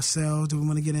to do it ourselves? Do we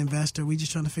want to get an investor? We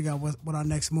just trying to figure out what our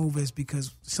next move is,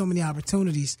 because so many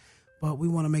opportunities, but we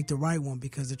want to make the right one,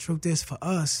 because the truth is, for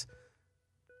us,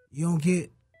 you don't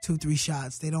get 2-3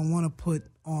 shots. They don't want to put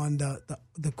on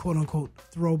the quote unquote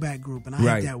throwback group, and I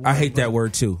hate that word. I hate that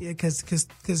word too. Yeah,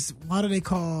 because why do they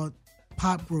call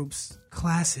pop groups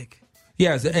classic?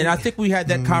 Yes, and I think we had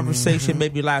that conversation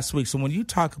maybe last week. So when you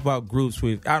talk about groups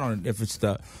with, I don't know if it's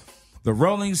the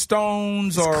Rolling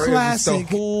Stones or classic, if it's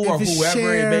the Who or whoever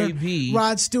Cher, it may be,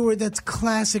 Rod Stewart, that's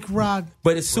classic rock.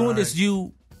 But as soon as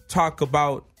you talk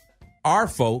about our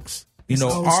folks,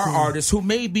 our artists who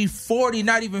may be 40,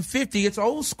 not even 50, it's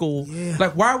old school. Yeah.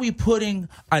 Like, why are we putting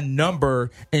a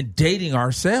number and dating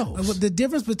ourselves? The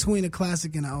difference between a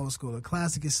classic and an old school, a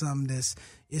classic is something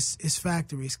it's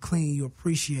factory, it's clean, you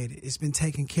appreciate it, it's been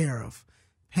taken care of.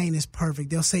 Paint is perfect.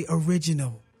 They'll say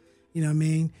original. You know what I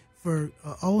mean? For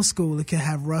old school, it can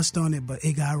have rust on it, but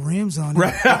it got rims on it.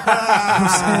 Right.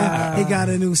 It got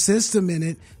a new system in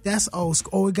it. That's old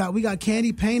school. Oh, we got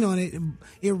candy paint on it.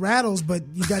 It rattles, but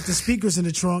you got the speakers in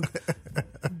the trunk.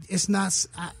 It's not.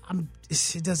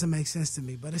 It doesn't make sense to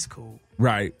me, but it's cool.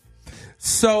 Right.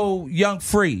 So, Young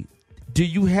Free, do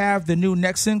you have the new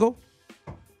next single?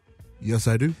 Yes,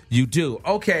 I do. You do.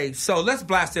 Okay, so let's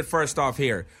blast it first off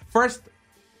here. First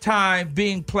time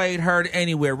being played, heard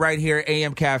anywhere, right here,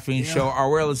 AM Caffeine Show.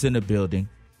 RL is in the building.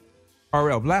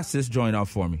 RL, blast this joint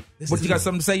off for me. What, you got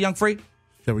something to say, Young Free?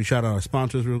 Shall we shout out our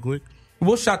sponsors real quick?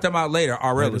 We'll shout them out later.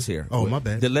 RL is here. Oh, my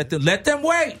bad. Let them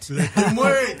wait. Let them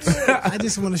wait. I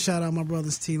just want to shout out my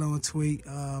brothers T-Lo and Tweet,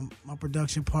 my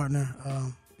production partner,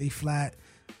 B Flat.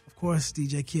 Of course,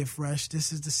 DJ Kid Fresh.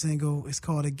 This is the single. It's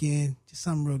called Again. Just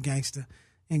something real gangster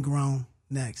and grown.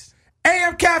 Next.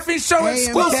 AM Caffeine Show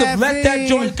exclusive. Caffeine. Let that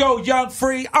joint go, Young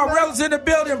Free. RL's in the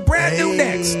building. Brand new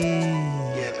next.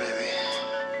 Yeah, baby.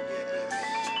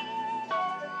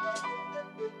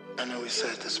 I know we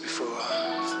said this before.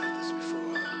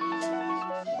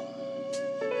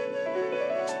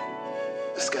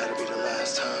 It's gotta be the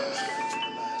last time.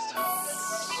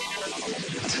 To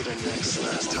the next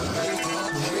last time.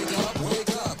 Wake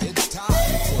up, it's time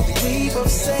for the We both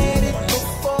said it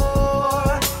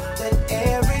before, that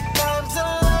every time's the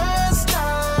last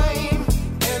time.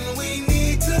 And we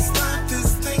need to stop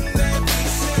this thing that we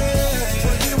said.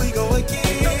 Well, here we go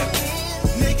again.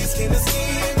 Naked skin to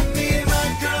skin, me and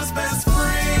my girl's best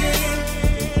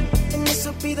friend. And this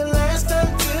will be the last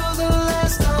time till the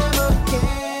last time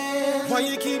again. Why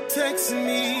you keep texting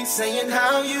me, saying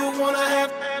how you wanna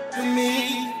have with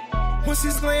me? When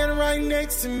she's laying right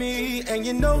next to me, and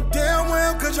you know damn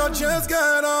well, cause y'all just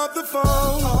got off the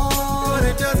phone. But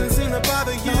it doesn't seem to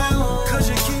bother you, cause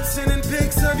you keep sending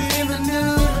pics of you in the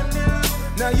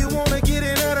nude. Now you wanna get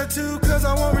an attitude, cause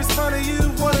I won't respond to you.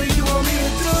 What do you want me to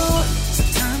do?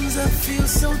 Sometimes I feel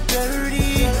so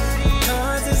dirty,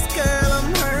 cause this girl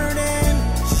I'm hurting.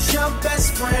 She's your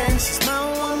best friend, she's my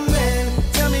woman.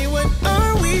 Tell me, what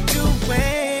are we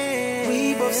doing?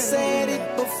 We both said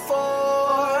it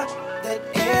before, that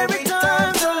every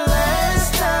time's the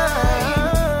last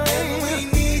time. And we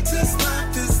need to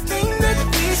stop this thing that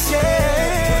we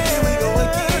share. Here we go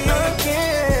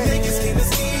again. Naked skin to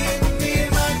skin, me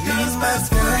and my girl's best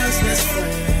friend.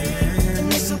 And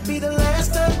this will be the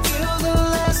last time till the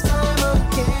last time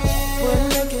again. We're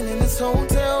naked in this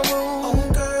hotel room. Oh,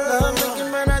 girl. I'm thinking,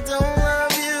 man, I don't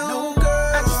love you. No,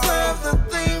 girl. I just love the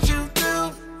things you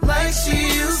do, like she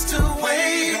used to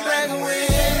way back when.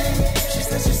 She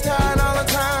says she's tired all the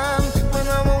time. When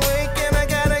I'm awake and I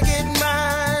gotta get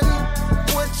mine.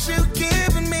 What you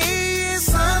giving me is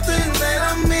something that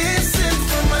I'm missing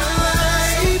from my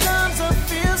life. Sometimes I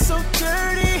feel so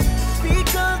dirty,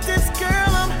 because this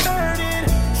girl I'm hurting.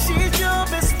 She's your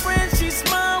best friend, she's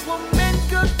my woman.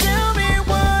 Girl, tell me,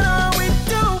 what are we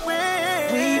doing?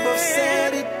 We both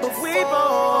said it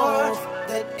before,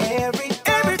 that every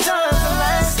time's the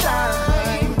last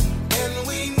time. And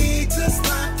we need to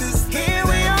stop this thing. Here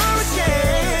we are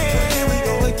again. Here we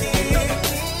go again.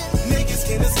 Naked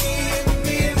skin to skin,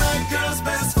 me and my girl's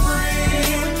best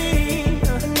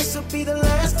friend. And this will be the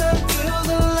last time till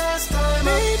the last time.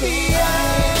 Maybe I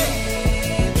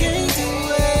can't do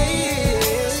it.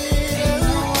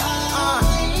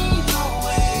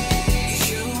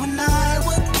 You and I,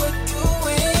 what we're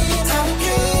doing,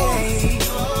 okay.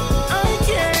 I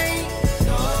can't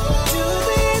do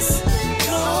this.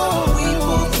 No, we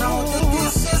both know that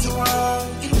this is wrong.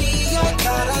 And me, I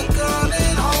gotta come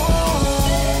at home.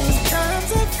 Sometimes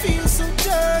I feel so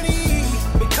dirty,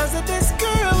 because of this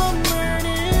girl I'm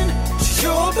learning. She's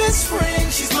your best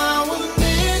friend, she's my woman.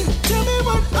 Tell me,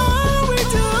 what are we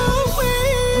doing?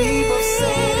 We both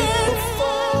said it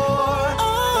before.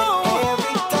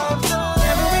 Every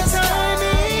time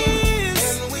is.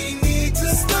 And we need to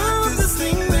stop this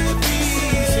thing that we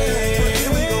share.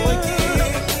 Here we go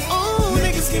again. Oh,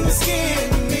 Naked skin to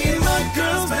skin, me and my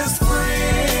girl's best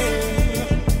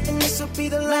friend. and this will be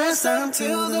the last time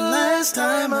till the last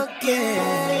time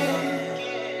again.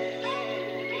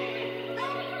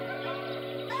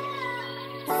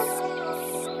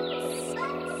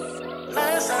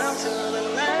 Last time till the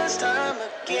last time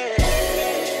again.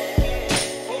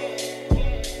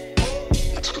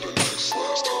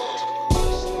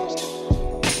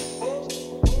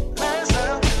 Last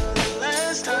time till the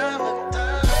last time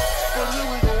again. But here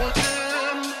we go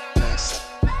again.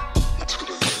 To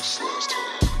the next last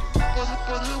time.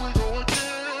 But here we go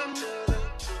again.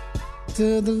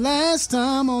 To the last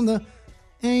time on the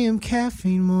AM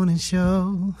Caffeine Morning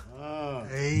Show.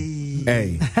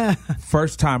 Hey,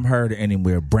 first time heard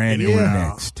anywhere, brand new Yeah.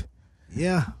 next.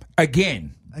 Yeah,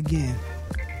 Again.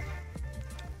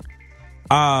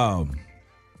 I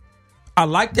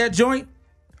like that joint,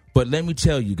 but let me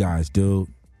tell you guys, dude.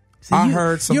 I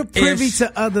heard some. You're privy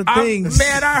to other things.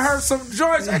 Man, I heard some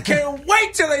joints. I can't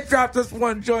wait till they drop this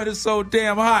one joint. It's so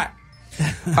damn hot.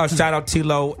 Shout out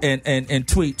T-Lo and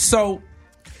Tweet. So,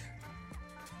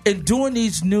 in doing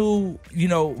these new,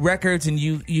 records, and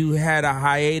you had a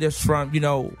hiatus from,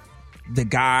 the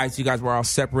guys. You guys were all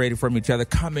separated from each other,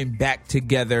 coming back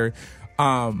together.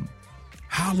 How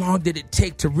long did it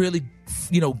take to really,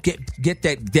 get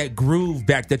that groove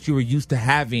back that you were used to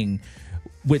having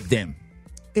with them?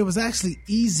 It was actually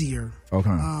easier.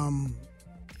 Okay.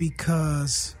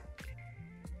 Because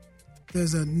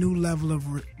there's a new level of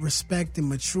respect and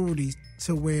maturity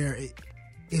to where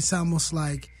it's almost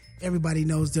like everybody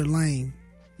knows their lane.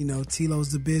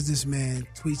 T-Lo's the businessman,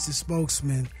 Tweet's the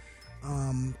spokesman.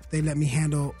 They let me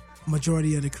handle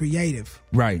majority of the creative.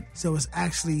 Right. So it's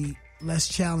actually less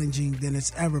challenging than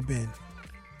it's ever been.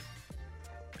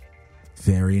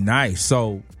 Very nice.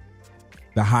 So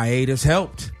the hiatus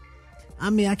helped. I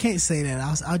mean, I can't say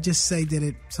that. I'll just say that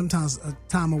it sometimes a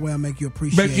time away will make you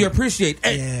appreciate.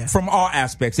 From all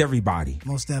aspects, everybody.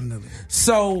 Most definitely.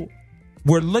 So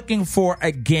we're looking for,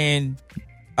 again,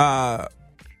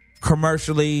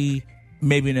 commercially,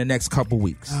 maybe in the next couple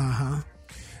weeks.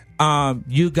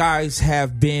 You guys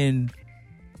have been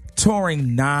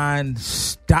touring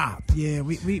non-stop. Yeah,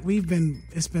 we've been.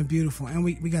 It's been beautiful, and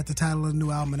we got the title of the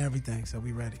new album and everything, so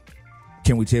we ready.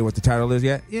 Can we tell you what the title is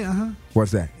yet? Yeah,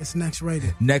 What's that? It's Next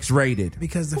Rated. Next Rated.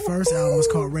 Because the first album was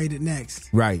called Rated Next.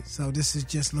 Right. So this is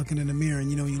just looking in the mirror, and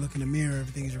when you look in the mirror,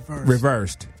 everything is reversed.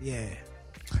 Reversed. Yeah.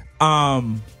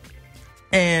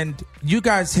 And you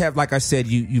guys have, like I said,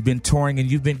 you've been touring and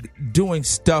you've been doing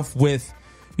stuff with,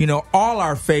 all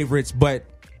our favorites, but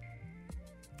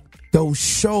those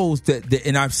shows that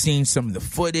and I've seen some of the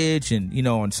footage and,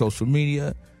 on social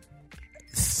media,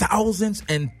 thousands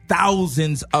and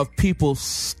thousands of people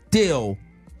still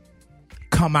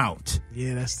come out.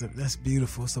 Yeah, that's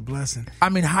beautiful. It's a blessing. I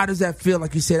mean, how does that feel?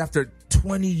 Like you said, after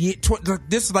 20 years,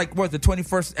 this is like, what, the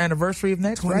 21st anniversary of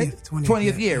Next, 20th, right?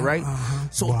 20th year, right?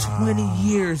 So wow. 20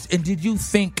 years. And did you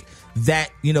think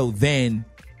that, then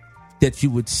that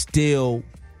you would still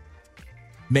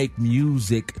make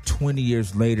music 20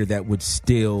 years later that would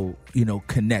still,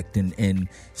 connect and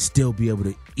still be able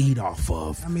to eat off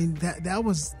of? I mean, that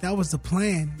was the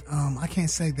plan. I can't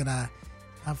say that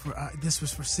this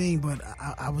was foreseen, but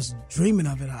I was dreaming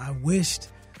of it. I wished.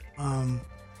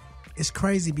 It's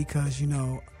crazy because, you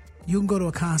can go to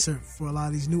a concert for a lot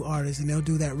of these new artists and they'll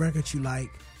do that record you like.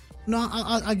 No,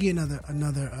 I'll give you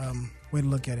another way to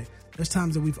look at it. There's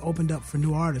times that we've opened up for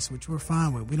new artists, which we're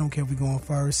fine with. We don't care if we go on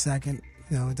first, second.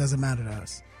 It doesn't matter to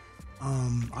us.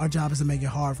 Our job is to make it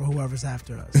hard for whoever's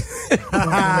after us. But what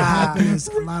happens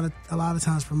is a lot of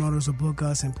times promoters will book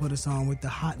us and put us on with the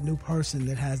hot new person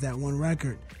that has that one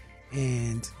record,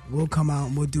 and we'll come out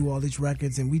and we'll do all these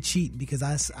records, and we cheat because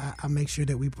I make sure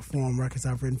that we perform records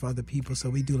I've written for other people, so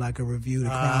we do like a review. The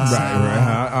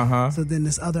crowd, So then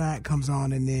this other act comes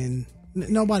on, and then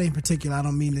nobody in particular, I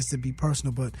don't mean this to be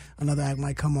personal, but another act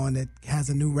might come on that has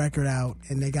a new record out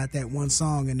and they got that one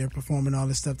song and they're performing all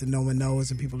this stuff that no one knows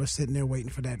and people are sitting there waiting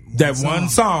for that one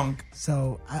song.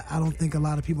 So I don't think a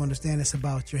lot of people understand it's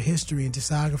about your history and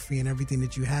discography and everything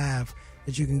that you have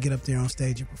that you can get up there on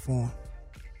stage and perform.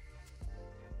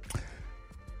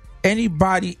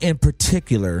 Anybody in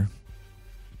particular?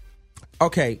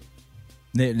 Okay,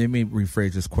 let me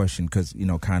rephrase this question because,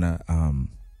 kind of...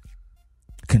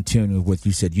 continuing with what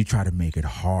you said, you try to make it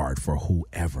hard for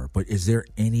whoever, but is there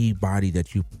anybody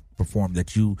that you perform that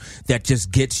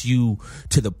just gets you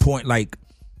to the point, like,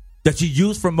 that you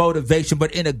use for motivation,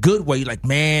 but in a good way? Like,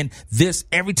 man,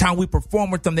 every time we perform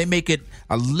with them, they make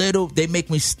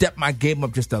me step my game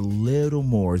up just a little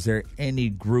more. Is there any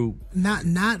group?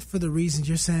 Not for the reasons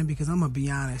you're saying, because I'm gonna be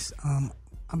honest.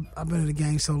 I've been in the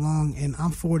game so long, and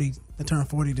I'm 40. I turned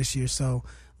 40 this year, so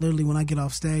literally when I get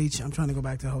off stage, I'm trying to go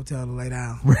back to the hotel to lay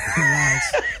down,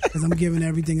 relax, because I'm giving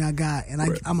everything I got. And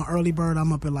I'm an early bird.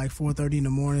 I'm up at like 4:30 in the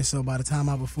morning, so by the time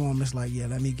I perform, it's like, yeah,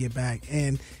 let me get back.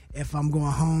 And if I'm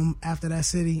going home after that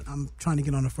city, I'm trying to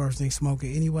get on the first thing, smoke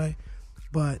it anyway.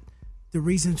 But the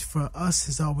reason for us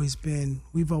has always been,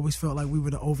 we've always felt like we were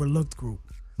the overlooked group.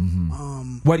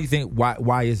 Mm-hmm. What do you think?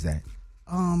 Why is that?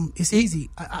 It's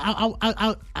easy.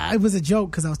 It was a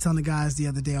joke because I was telling the guys the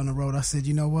other day on the road, I said,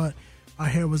 you know what? Our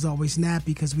hair was always nappy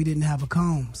because we didn't have a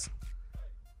combs.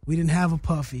 We didn't have a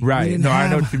puffy. Right. I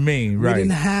know what you mean. Right. We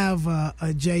didn't have a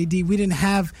JD. We didn't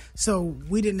have.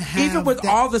 Even with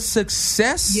all the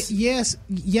success.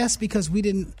 Yes, because we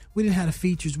didn't have the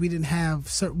features. We didn't have.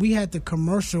 We had the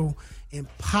commercial and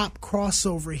pop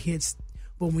crossover hits.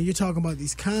 But when you're talking about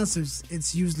these concerts,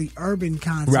 it's usually urban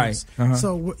concerts. Right.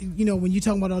 So when you're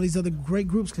talking about all these other great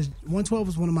groups, because 112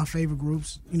 is one of my favorite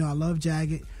groups. I love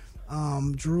Jagged.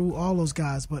 Drew, all those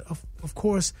guys. But of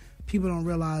course, people don't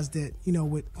realize that,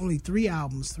 with only 3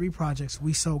 albums, 3 projects,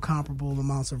 we sold comparable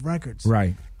amounts of records.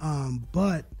 Right.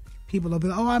 But people will be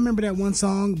like, oh, I remember that one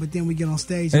song, but then we get on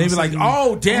stage. And they be like,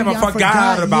 oh, damn, I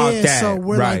forgot about that. So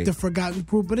we're like the forgotten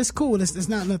group. But it's cool. It's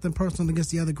not nothing personal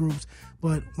against the other groups.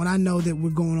 But when I know that we're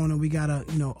going on and we got to,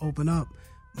 open up,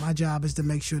 my job is to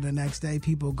make sure the next day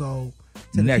people go.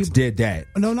 Did that.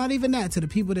 No, not even that. To the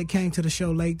people that came to the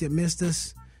show late that missed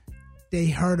us, they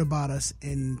heard about us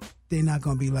and they're not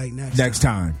going to be late next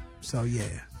time. So, yeah.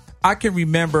 I can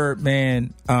remember,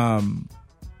 man,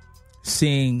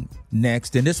 seeing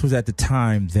Next, and this was at the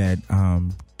time that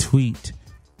Tweet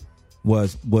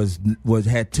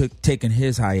had taken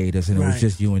his hiatus, and it was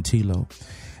just you and T-Lo.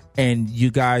 And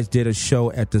you guys did a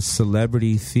show at the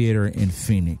Celebrity Theater in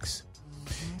Phoenix.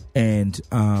 And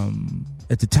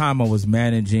at the time I was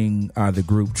managing the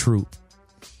group Troop.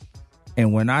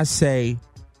 And when I say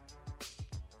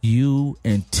you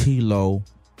and T-Lo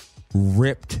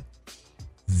ripped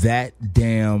that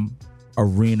damn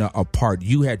arena apart.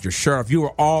 You had your shirt off. You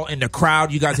were all in the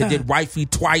crowd. You guys had did Wifey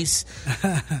twice.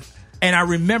 And I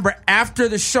remember after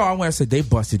the show, I went and said, they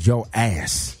busted your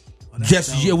ass.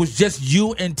 It was just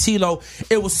you and T-Lo.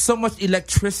 It was so much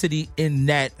electricity in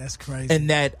that. That's crazy. In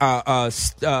that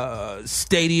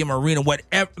stadium, arena,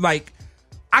 whatever. Like,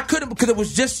 I couldn't, because it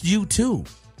was just you two.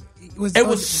 It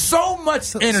was so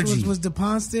much energy. Was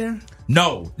DePonce there?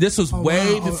 No, this was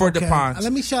way before DePonce.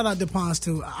 Let me shout out DePonce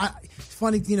too. It's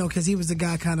funny, because he was the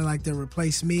guy kind of like that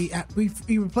replaced me.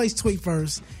 He replaced Tweet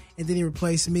first, and then he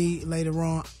replaced me later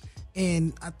on.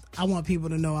 And I want people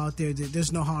to know out there that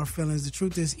there's no hard feelings. The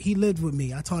truth is, he lived with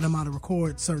me. I taught him how to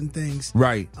record certain things.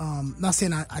 Right. Not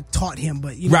saying I taught him,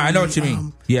 but you know. Right, I know what you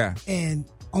mean. Yeah. And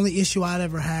only issue I'd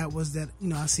ever had was that,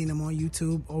 I seen him on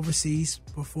YouTube overseas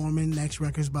performing next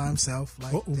records by himself.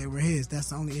 Like, they were his. That's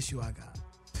the only issue I got.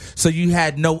 So you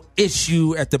had no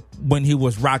issue when he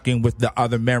was rocking with the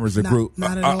other members of the group?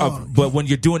 Not at all. But when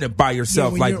you're doing it by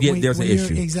yourself, there's an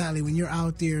issue. Exactly. When you're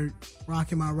out there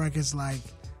rocking my records, like,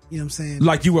 you know what I'm saying?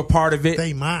 Like you were part of it?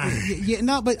 They mine. Yeah,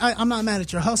 no, but I'm not mad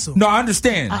at your hustle. No, I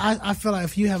understand. I feel like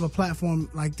if you have a platform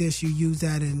like this, you use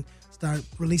that and start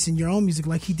releasing your own music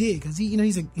like he did, because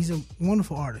he's a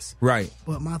wonderful artist. Right.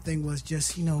 But my thing was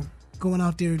just going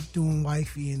out there doing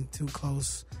Wifey and Too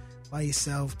Close by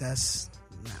yourself. That's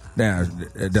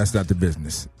that's not the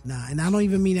business. Nah, and I don't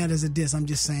even mean that as a diss. I'm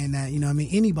just saying that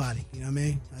anybody. You know what I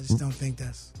mean? I just don't think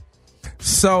that's.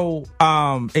 So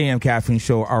AM Caffeine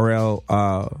Show RL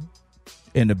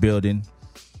in the building.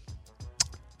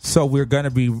 So we're gonna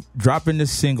be dropping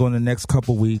this single in the next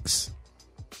couple weeks.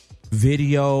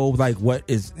 Video, like what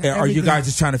is? Are you guys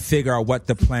just trying to figure out what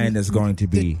the plan is going to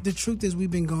be? The truth is,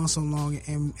 we've been gone so long,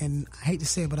 and I hate to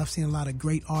say it, but I've seen a lot of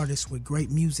great artists with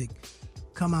great music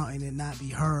come out and it not be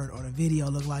heard, or the video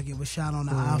look like it was shot on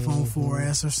the iPhone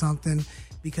 4S or something,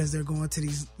 because they're going to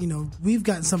these. We've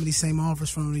gotten some of these same offers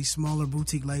from these smaller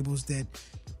boutique labels that,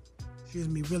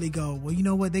 really go, well, you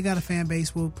know what? They got a fan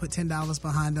base. We'll put $10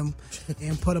 behind them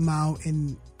and put them out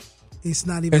and. It's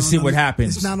not even. And see what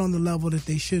happens. It's not on the level that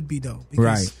they should be, though. Because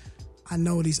right. I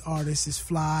know these artists is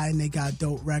fly and they got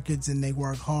dope records and they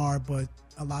work hard, but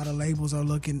a lot of labels are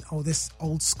looking, this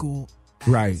old school.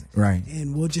 Right.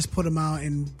 And we'll just put them out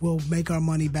and we'll make our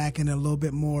money back in a little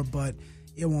bit more, but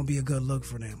it won't be a good look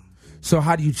for them. So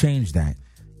how do you change that?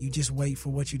 You just wait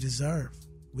for what you deserve.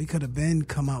 We could have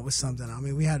come out with something. I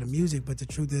mean, we had the music, but the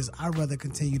truth is, I'd rather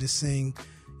continue to sing,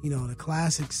 the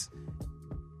classics.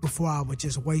 Before I would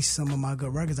just waste some of my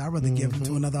good records, I'd rather give them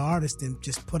to another artist than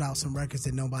just put out some records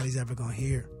that nobody's ever going to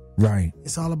hear. Right.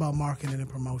 It's all about marketing and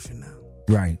promotion now.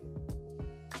 Right.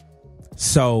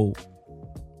 So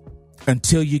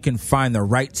until you can find the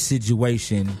right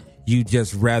situation, you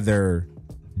just rather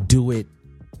do it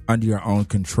under your own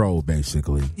control,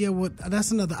 basically. Yeah, well,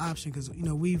 that's another option, because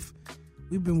we've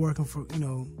been working for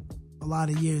a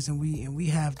lot of years, and we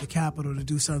have the capital to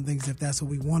do certain things if that's what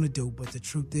we want to do. But the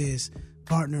truth is,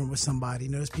 partnering with somebody,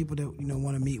 there's people that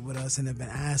want to meet with us and have been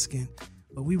asking,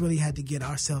 but we really had to get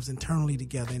ourselves internally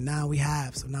together, and now we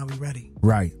have. So now we're ready.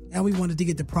 Right. And we wanted to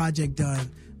get the project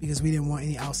done because we didn't want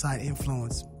any outside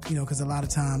influence. Because a lot of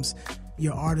times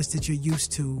your artists that you're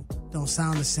used to don't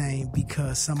sound the same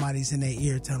because somebody's in their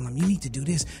ear telling them, you need to do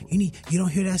this. You don't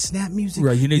hear that snap music.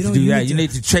 Right, you need to do that. You need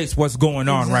to chase what's going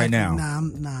on right now.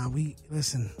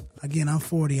 Listen, again, I'm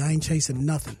 40. I ain't chasing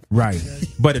nothing. Right. Okay?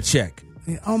 But a check.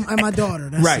 And my daughter.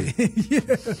 That's right. It.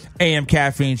 Yeah. AM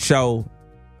Caffeine Show.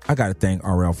 I got to thank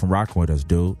RL for rocking with us,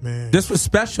 dude. Man. This was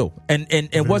special. And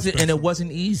it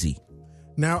wasn't easy.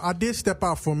 Now, I did step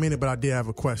out for a minute, but I did have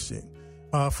a question.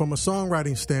 From a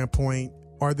songwriting standpoint,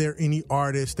 are there any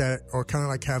artists that are kind of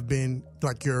like have been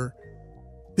like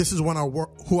this is who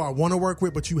I want to work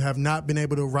with, but you have not been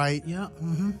able to write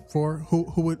for?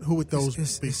 Who would those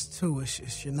be? It's two. It's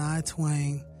Shania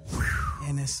Twain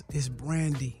and it's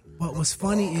Brandy. But what's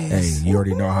funny is, hey, you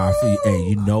already know how I feel. Hey,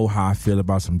 you know how I feel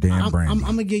about some damn Brandy. I'm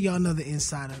gonna give y'all another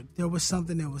insider. There was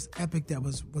something that was epic that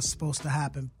was supposed to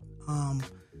happen.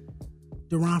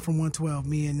 Duran from 112,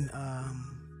 me and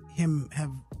him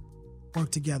have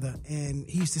worked together, and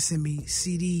he used to send me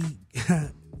CD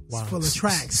full of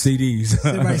tracks. CDs.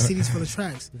 Right, CDs full of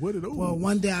tracks. What are those? Well,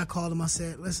 one day I called him. I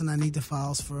said, listen, I need the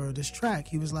files for this track.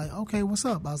 He was like, okay, what's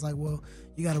up? I was like, well,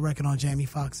 you got a record on Jamie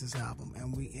Foxx's album.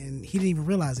 And he didn't even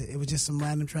realize it. It was just some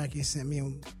random track he sent me,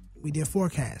 and we did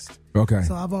Forecast. Okay.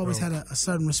 So I've always had a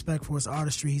certain respect for his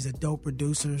artistry. He's a dope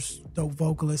producer, dope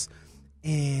vocalist,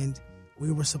 and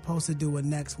we were supposed to do a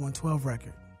next 112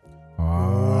 record.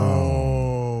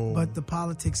 Oh. But the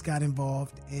politics got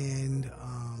involved, and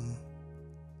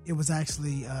it was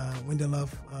actually When Did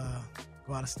Love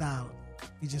Go Out of Style.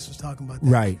 He just was talking about that.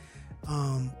 Right.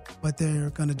 But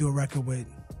they're going to do a record with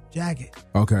Jagged.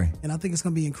 Okay. And I think it's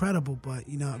going to be incredible, but,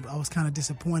 I was kind of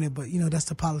disappointed, but, that's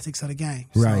the politics of the game.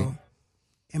 Right. So,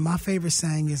 and my favorite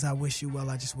saying is, I wish you well,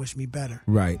 I just wish me better.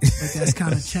 Right. But that's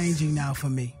kind of changing now for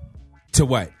me. To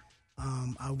what?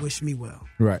 I wish me well.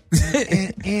 Right.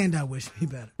 and I wish me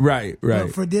better. Right.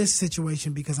 But for this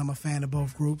situation, because I'm a fan of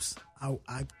both groups, I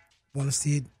want to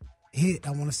see it hit.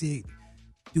 I want to see it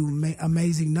do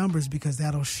amazing numbers, because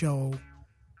that'll show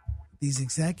these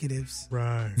executives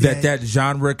that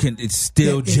genre can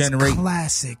still generate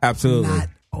classic, absolutely, not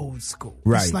old school.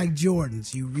 Right. It's like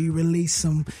Jordans. You re-release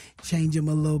them, change them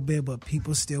a little bit, but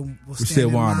people still will stand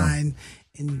in line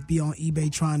and be on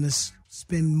eBay trying to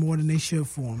spend more than they should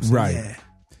for them. So, right. Yeah.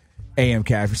 AM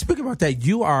Caffeine. Speaking about that,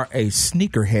 you are a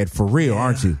sneakerhead for real,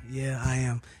 aren't you? Yeah, I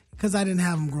am. Because I didn't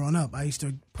have them growing up. I used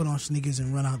to put on sneakers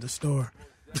and run out the store.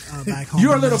 Back home.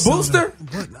 You're a little booster?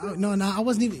 No, I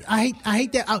wasn't even. I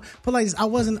hate that. Put like this,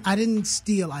 I didn't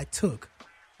steal. I took.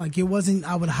 Like, it wasn't.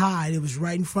 I would hide. It was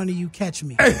right in front of you. Catch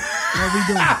me. What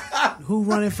we doing? Who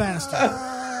running faster?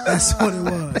 That's what it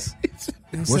was.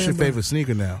 What's your favorite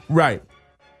sneaker now? Right.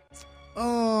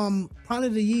 Probably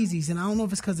the Yeezys, and I don't know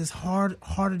if it's because it's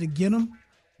harder to get them.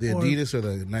 The Adidas or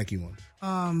the Nike ones?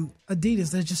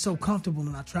 Adidas. They're just so comfortable,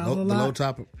 and I travel a lot. The low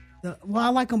top. Well, I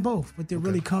like them both, but they're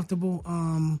really comfortable.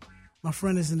 My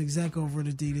friend is an exec over at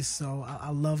Adidas, so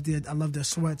I love their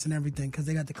sweats and everything, because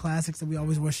they got the classics that we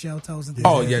always wear, shell toes and things.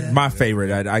 Oh, like that. My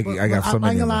favorite. I got so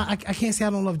many. I can't say I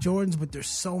don't love Jordans, but there's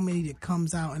so many that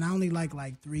comes out, and I only like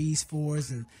 3s, 4s,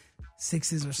 and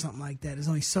 6s or something like that. There's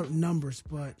only certain numbers,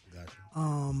 but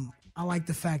I like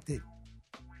the fact that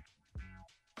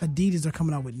Adidas are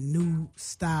coming out with new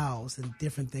styles and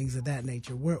different things of that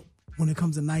nature. When it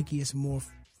comes to Nike, it's more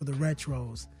for the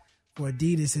retros. For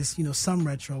Adidas, it's some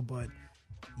retro, but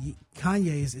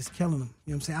Kanye is killing them.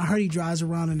 You know what I'm saying? I heard he drives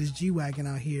around in his G-Wagon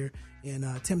out here, and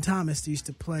Tim Thomas used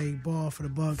to play ball for the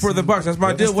Bucks. For the Bucks, that's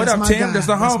my dude. What up, Tim? That's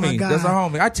the homie. That's the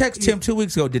homie. I texted Tim 2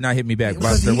 weeks ago, did not hit me back.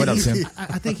 What up, Tim?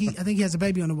 I think he has a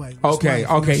baby on the way. Okay,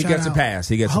 he gets a pass.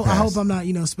 He gets a pass. I hope I'm not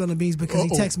spilling beans, because he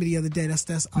texted me the other day.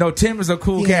 That's no. Tim is a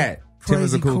cool cat. Tim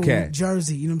is a cool cat.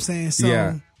 Jersey, you know what I'm saying?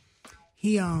 So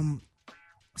he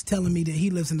was telling me that he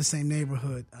lives in the same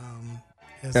neighborhood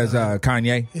as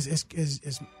Kanye.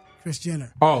 Is Kris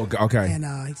Jenner. Oh, okay. And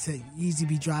he said Yeezy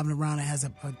be driving around and has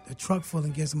a truck full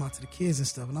and gives them out to the kids and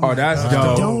stuff. And I'm that's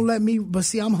dope. Don't let me. But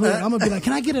see, I'm hood. I'm gonna be like,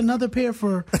 can I get another pair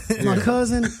for my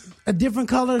cousin? A different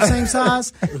color, same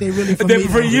size. They really for me.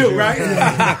 For you, right?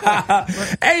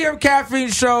 AM Caffeine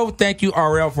Show. Thank you,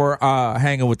 RL, for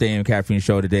hanging with the AM Caffeine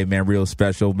Show today, man. Real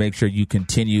special. Make sure you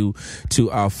continue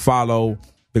to follow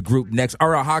the group next.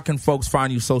 RL, how can folks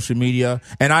find you social media?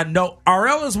 And I know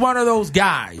RL is one of those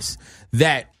guys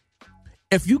that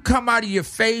if you come out of your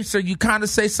face or you kind of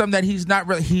say something that he's not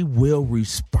really, he will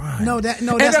respond. No, that's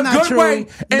not true. In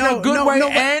a good way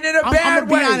and in a bad way. I'm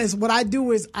gonna be honest. What I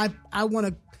do is I want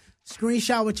to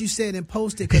screenshot what you said and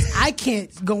post it, because I can't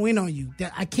go in on you.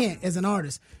 That I can't as an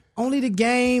artist. Only the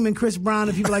Game and Chris Brown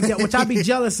and people like that, which I'd be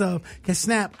jealous of, can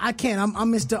snap. I can't.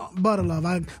 I'm Mr. Butterlove.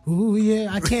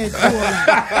 I can't do all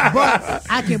that. But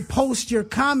I can post your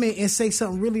comment and say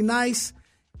something really nice,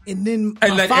 and then my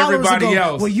let followers everybody will go,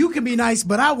 else. well, you can be nice,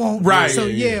 but I won't. Right. So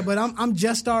but I'm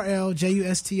Just RL,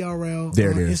 JUSTRL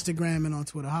there on it is. Instagram and on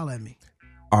Twitter. Holla at me.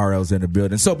 RL's in the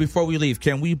building. So before we leave,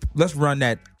 let's run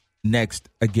that next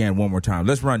again one more time.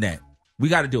 Let's run that. We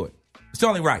got to do it. It's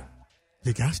only right.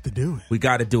 You got to do it. We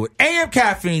got to do it. AM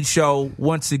Caffeine Show,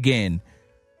 once again,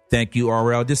 thank you,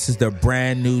 RL. This is the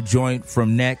brand new joint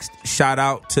from Next. Shout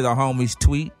out to the homie's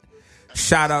tweet.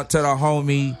 Shout out to the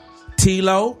homie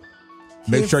Tilo.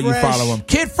 Make sure you follow him.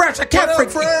 Kid Fresh. I can't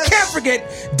forget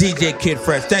DJ Kid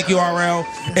Fresh. Thank you, RL,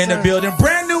 in the building.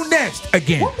 Brand new Next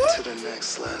again. To the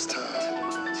next last time.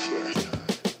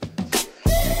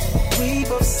 We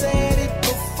both said it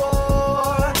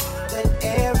before, that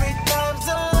every time's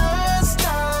the last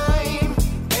time,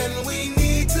 and we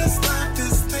need to stop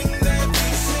this thing that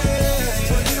we said.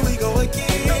 So here we go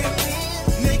again,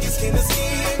 naked skin to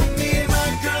skin, me and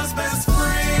my girl's best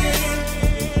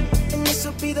friend, and this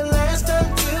will be the last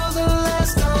time till the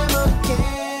last time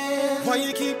again. Why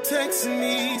you keep texting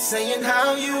me, saying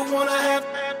how you wanna have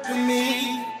with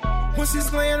me? When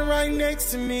she's laying right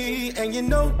next to me, and you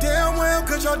know damn well,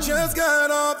 cause y'all just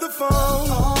got off the phone.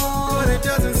 But it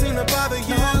doesn't seem to bother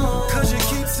you, cause you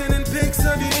keep sending pics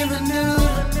of you in the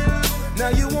nude. Now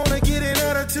you wanna get an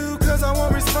attitude, cause I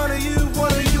won't respond to you.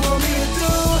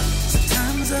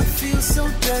 feels so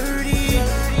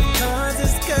dirty.